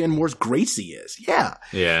Julianne Moore's Gracie is. Yeah.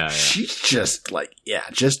 Yeah. She's just like,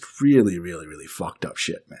 just really, really, really fucked up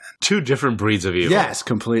shit, man. Two different breeds of evil. Yes,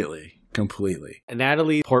 completely. Completely.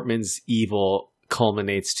 Natalie Portman's evil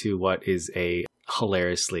culminates to what is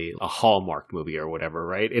hilariously a Hallmark movie or whatever,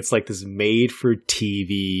 right? It's like this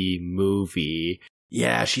made-for-TV movie.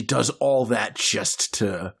 Yeah, she does all that just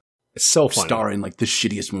to It's so funny. star in like the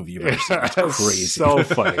shittiest movie you've ever seen. It's crazy. So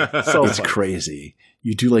funny. So It's funny. crazy.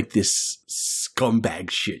 You do like this scumbag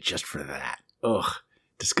shit just for that. Ugh.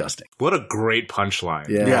 Disgusting. What a great punchline.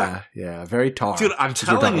 Yeah. Very tar. Dude, I'm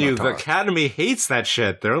telling you, the Academy hates that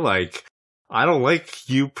shit. They're like, I don't like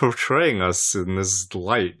you portraying us in this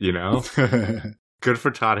light, you know? Good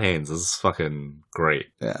for Todd Haynes. This is fucking great.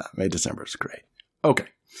 Yeah, May December is great. Okay,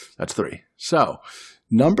 that's 3. So,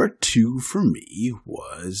 number 2 for me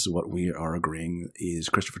was what we are agreeing is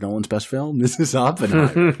Christopher Nolan's best film. This is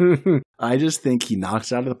Oppenheimer. I just think he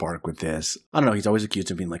knocks it out of the park with this. I don't know, he's always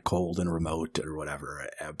accused of being like cold and remote or whatever,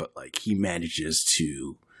 but like he manages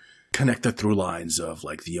to connect the through lines of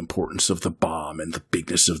like the importance of the bomb and the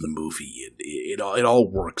bigness of the movie. It all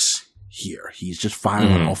works here. He's just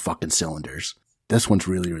firing on all fucking cylinders. This one's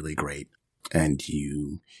really, really great. And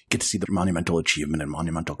you get to see the monumental achievement and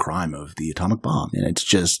monumental crime of the atomic bomb. And it's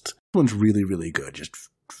just, this one's really, really good. Just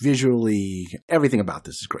visually, everything about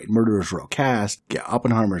this is great. Murderer's Row cast. Yeah,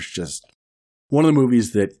 Oppenheimer's just one of the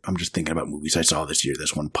movies that I'm just thinking about movies I saw this year.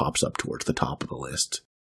 This one pops up towards the top of the list.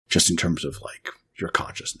 Just in terms of like your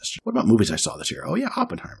consciousness. What about movies I saw this year? Oh yeah,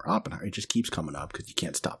 Oppenheimer. It just keeps coming up because you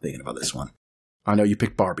can't stop thinking about this one. I know you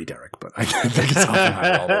picked Barbie, Derek, but I think it's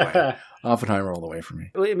Oppenheimer all the way. Oppenheimer all the way for me.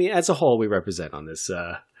 I mean, as a whole, we represent on this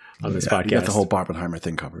podcast. You got the whole Barbenheimer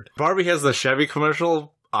thing covered. Barbie has the Chevy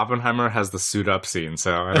commercial. Oppenheimer has the suit up scene,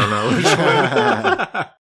 so I don't know which one.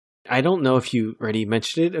 I don't know if you already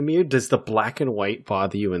mentioned it, Amir. Does the black and white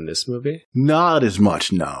bother you in this movie? Not as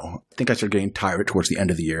much, no. I think I started getting tired towards the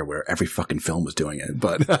end of the year where every fucking film was doing it.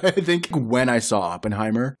 But I think when I saw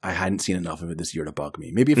Oppenheimer, I hadn't seen enough of it this year to bug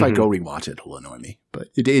me. Maybe if I go rewatch it, it'll annoy me. But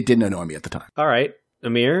it didn't annoy me at the time. All right.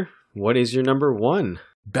 Amir, what is your number 1?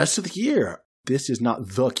 Best of the year. This is not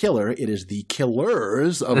The Killer. It is The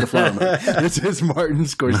Killers of the Flower Moon. This is Martin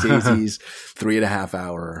Scorsese's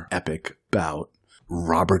 3.5-hour epic about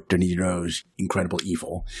Robert De Niro's incredible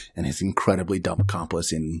evil and his incredibly dumb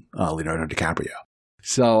accomplice in Leonardo DiCaprio.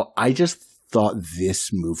 So I just thought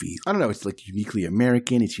this movie, I don't know, it's like uniquely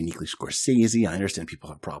American. It's uniquely Scorsese. I understand people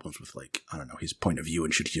have problems with like, I don't know, his point of view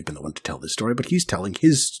and should he have been the one to tell this story, but he's telling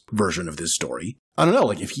his version of this story. I don't know,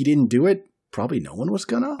 like if he didn't do it, probably no one was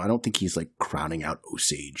gonna. I don't think he's like crowding out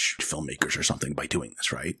Osage filmmakers or something by doing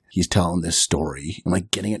this, right? He's telling this story and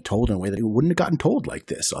like getting it told in a way that it wouldn't have gotten told like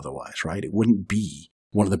this otherwise, right? It wouldn't be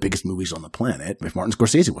one of the biggest movies on the planet if Martin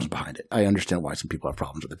Scorsese wasn't behind it. I understand why some people have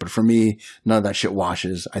problems with it, but for me, none of that shit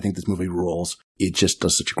washes. I think this movie rules. It just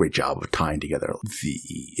does such a great job of tying together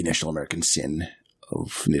the initial American sin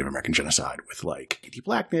of Native American genocide with like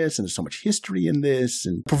anti-blackness, and there's so much history in this,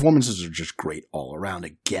 and performances are just great all around.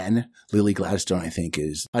 Again, Lily Gladstone, I think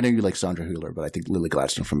I know you like Sandra Hüller, but I think Lily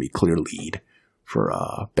Gladstone for me, clear lead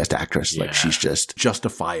Best Actress. Yeah. Like, she's just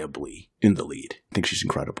justifiably in the lead. I think she's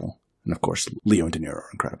incredible. And of course, Leo and De Niro are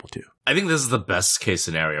incredible too. I think this is the best case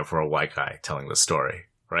scenario for a white guy telling the story,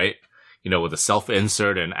 right? You know, with the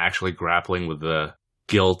self-insert and actually grappling with the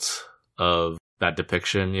guilt of that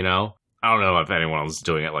depiction, you know? I don't know if anyone else is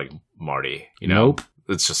doing it like Marty, you know? Nope.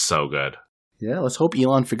 It's just so good. Yeah, let's hope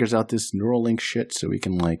Elon figures out this Neuralink shit so we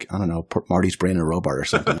can, like, I don't know, put Marty's brain in a robot or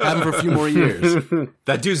something. Have him for a few more years.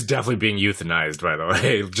 That dude's definitely being euthanized, by the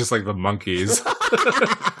way, just like the monkeys.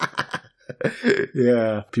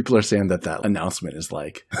 Yeah. People are saying that announcement is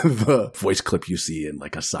like the voice clip you see in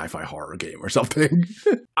like a sci-fi horror game or something.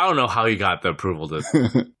 I don't know how he got the approval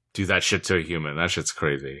to do that shit to a human. That shit's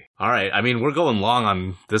crazy. All right. I mean, we're going long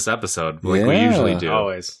on this episode like we usually do.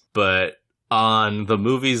 Always. But on the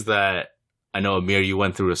movies that I know, Amir, you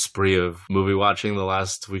went through a spree of movie watching the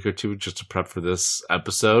last week or two just to prep for this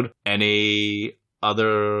episode. Any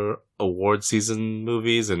other award season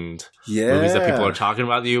movies and movies that people are talking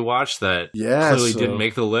about that you watched that clearly didn't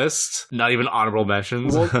make the list? Not even honorable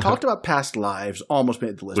mentions? Well, talked about Past Lives, almost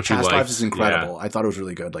made the list. Which Past you liked. Lives is incredible. Yeah. I thought it was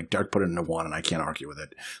really good. Like, Derek put it in a 1, and I can't argue with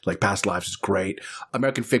it. Like, Past Lives is great.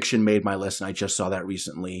 American Fiction made my list, and I just saw that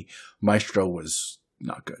recently. Maestro was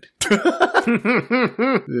not good. Yeah,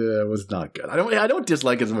 it was not good. I don't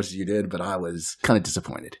dislike it as much as you did, but I was kind of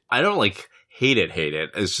disappointed. I don't like hate it.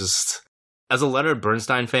 It's just, as a Leonard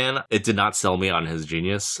Bernstein fan, it did not sell me on his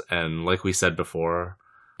genius. And like we said before,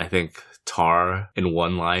 I think Tar in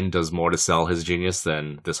one line does more to sell his genius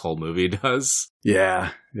than this whole movie does.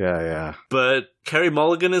 Yeah. But Carey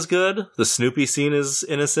Mulligan is good. The Snoopy scene is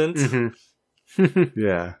innocent. Mm-hmm.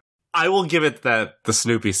 Yeah. I will give it that the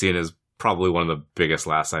Snoopy scene is probably one of the biggest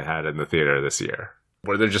laughs I had in the theater this year,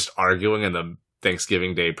 where they're just arguing and the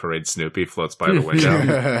Thanksgiving Day parade Snoopy floats by the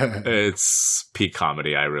window. It's peak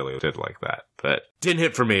comedy. I really did like that, but didn't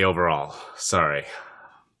hit for me overall. Sorry,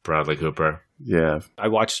 Bradley Cooper. Yeah. I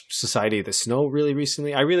watched Society of the Snow really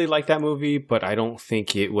recently. I really like that movie, but I don't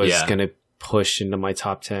think it was going to push into my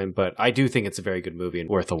top 10, but I do think it's a very good movie and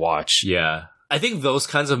worth a watch. Yeah. I think those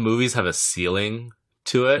kinds of movies have a ceiling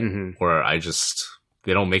to it where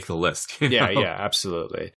they don't make the list. You know? Yeah,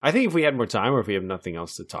 absolutely. I think if we had more time or if we have nothing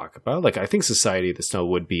else to talk about, like I think Society of the Snow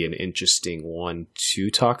would be an interesting one to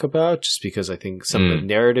talk about, just because I think some of the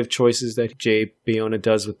narrative choices that Jay Bayona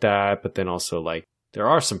does with that, but then also like there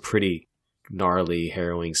are some pretty gnarly,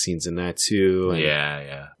 harrowing scenes in that too. And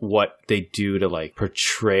yeah. what they do to like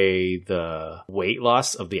portray the weight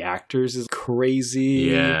loss of the actors is crazy.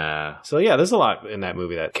 Yeah. So yeah, there's a lot in that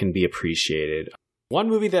movie that can be appreciated. One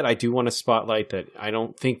movie that I do want to spotlight that I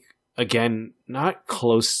don't think, again, not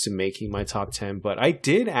close to making my top 10, but I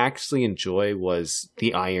did actually enjoy was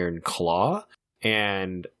The Iron Claw.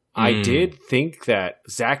 And I did think that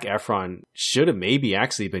Zac Efron should have maybe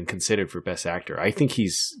actually been considered for Best Actor. I think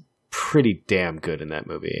he's pretty damn good in that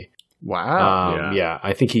movie. Wow. Yeah,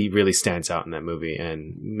 I think he really stands out in that movie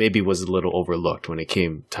and maybe was a little overlooked when it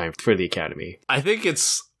came time for the Academy. I think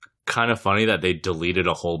it's kind of funny that they deleted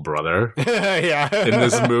a whole brother in Yeah.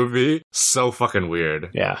 this movie. So fucking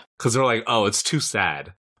weird. Yeah. Because they're like, oh, it's too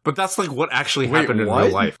sad. But that's like what actually happened in what?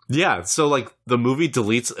 real life. Yeah, so like the movie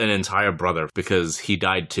deletes an entire brother because he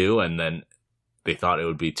died too, and then they thought it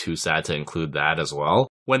would be too sad to include that as well.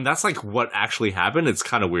 When that's like what actually happened, it's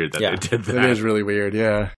kind of weird that they did that. It is really weird,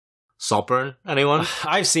 yeah. Saltburn, anyone?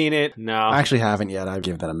 I've seen it. No. I actually haven't yet. I'd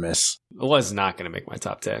give that a miss. It was not going to make my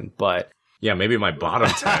top 10, but Yeah, maybe my bottom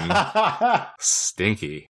 10.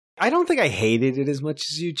 Stinky. I don't think I hated it as much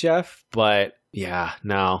as you, Jeff, but yeah,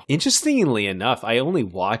 no. Interestingly enough, I only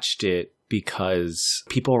watched it because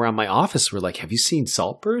people around my office were like, have you seen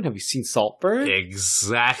Saltburn? Have you seen Saltburn?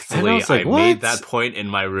 Exactly. And I was like, I made that point in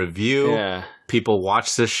my review. Yeah. People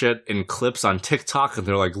watch this shit in clips on TikTok and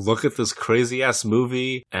they're like, look at this crazy ass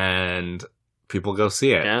movie, and people go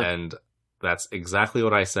see it. Yeah. And that's exactly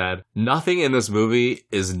what I said. Nothing in this movie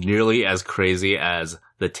is nearly as crazy as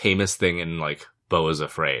the tamest thing in like Beau is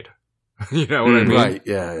Afraid. You know what I mean? Right.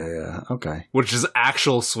 Yeah. Okay. Which is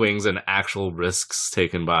actual swings and actual risks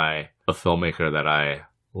taken by a filmmaker that I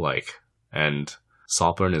like. And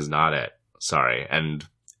Saltburn is not it. Sorry. And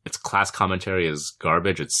its class commentary is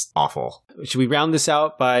garbage. It's awful. Should we round this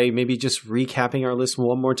out by maybe just recapping our list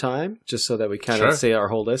one more time, just so that we kind of say our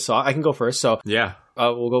whole list? So I can go first. So yeah,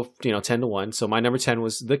 we'll go 10-1. So my number 10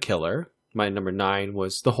 was The Killer. My number 9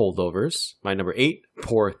 was The Holdovers. My number 8,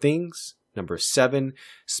 Poor Things. Number 7,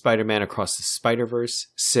 Spider-Man Across the Spider-Verse.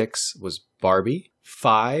 6 was Barbie.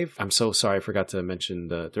 5, I'm so sorry I forgot to mention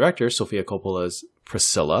the director, Sofia Coppola's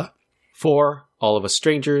Priscilla. 4, All of Us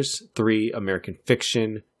Strangers. 3, American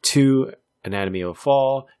Fiction. 2, Anatomy of a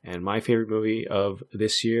Fall. And my favorite movie of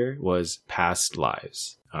this year was Past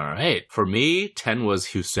Lives. All right. For me, 10 was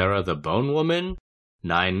Husera the Bone Woman.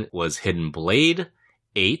 9 was Hidden Blade.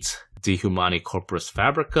 8, De Humani Corporis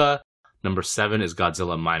Fabrica. Number 7 is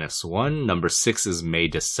Godzilla -1. Number 6 is May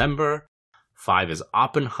December. 5 is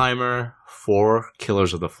Oppenheimer. 4,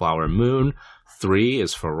 Killers of the Flower Moon. 3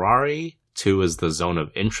 is Ferrari. 2 is The Zone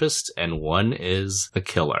of Interest. And 1 is The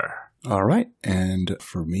Killer. All right. And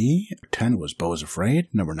for me, 10 was Beau is Afraid.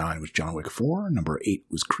 Number 9 was John Wick 4. Number 8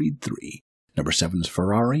 was Creed 3. Number 7 is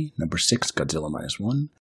Ferrari. Number 6, Godzilla -1.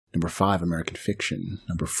 Number 5, American Fiction.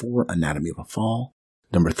 Number 4, Anatomy of a Fall.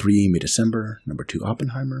 Number 3, May December. Number 2,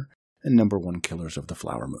 Oppenheimer. And number 1, Killers of the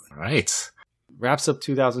Flower Moon. All right. Wraps up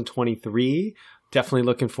 2023. Definitely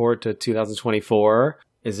looking forward to 2024.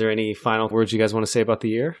 Is there any final words you guys want to say about the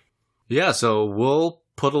year? Yeah, so we'll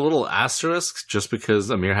put a little asterisk just because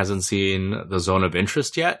Amir hasn't seen The Zone of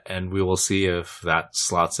Interest yet, and we will see if that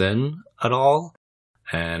slots in at all.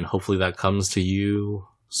 And hopefully that comes to you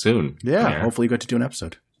soon. Yeah, Amir. hopefully you get to do an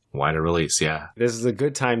episode. Wider release, yeah. This is a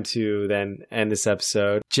good time to then end this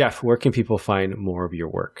episode. Jeff, where can people find more of your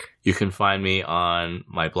work? You can find me on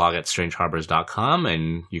my blog at strangeharbors.com,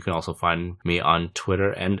 and you can also find me on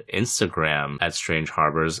Twitter and Instagram at Strange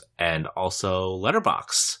Harbors, and also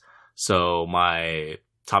Letterboxd. So my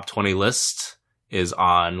top 20 list is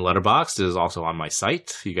on Letterboxd. It is also on my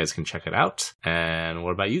site. You guys can check it out. And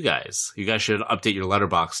what about you guys? You guys should update your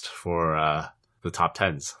Letterboxd for the top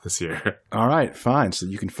 10s this year. All right, fine. So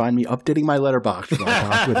you can find me updating my letterbox with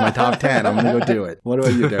my top 10. I'm going to go do it. What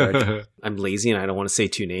about you, Derek? I'm lazy and I don't want to say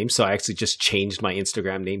two names, so I actually just changed my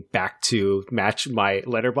Instagram name back to match my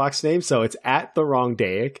Letterboxd name. So it's at The Wrong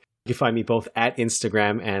Daic. You can find me both at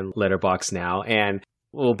Instagram and Letterboxd now. And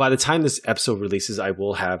well, by the time this episode releases, I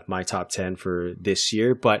will have my top 10 for this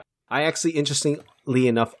year. But I actually, interestingly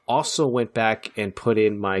enough, also went back and put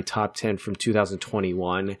in my top 10 from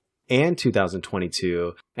 2021 and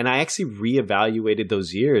 2022. And I actually reevaluated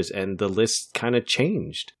those years and the list kind of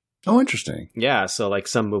changed. Oh, interesting. Yeah. So like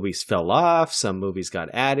some movies fell off, some movies got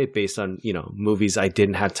added based on, movies I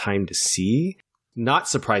didn't have time to see. Not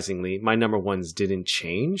surprisingly, my number ones didn't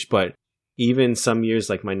change, but even some years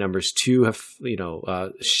like my numbers too have,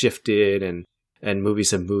 shifted and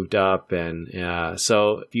movies have moved up. And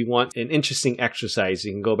so if you want an interesting exercise,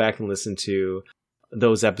 you can go back and listen to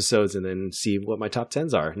those episodes and then see what my top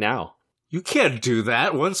 10s are now. You can't do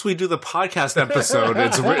that. Once we do the podcast episode,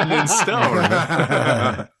 it's written in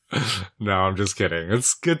stone. No, I'm just kidding.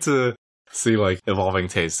 It's good to see like evolving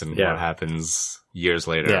taste and what happens years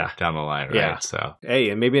later down the line, right? Yeah. So, hey,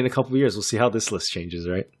 and maybe in a couple of years, we'll see how this list changes,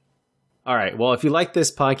 right? All right. Well, if you like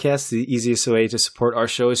this podcast, the easiest way to support our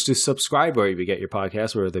show is to subscribe wherever you get your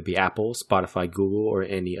podcasts, whether it be Apple, Spotify, Google, or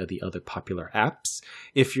any of the other popular apps.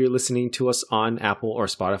 If you're listening to us on Apple or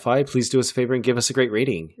Spotify, please do us a favor and give us a great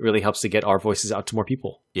rating. It really helps to get our voices out to more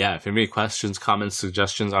people. Yeah, if you have any questions, comments,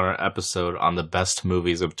 suggestions on our episode on the best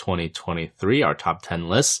movies of 2023, our top 10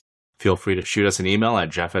 list, feel free to shoot us an email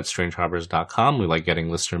at jeff@strangeharbors.com. We like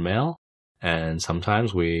getting listener mail. And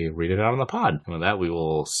sometimes we read it out on the pod. And with that, we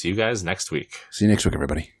will see you guys next week. See you next week,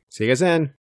 everybody. See you guys then.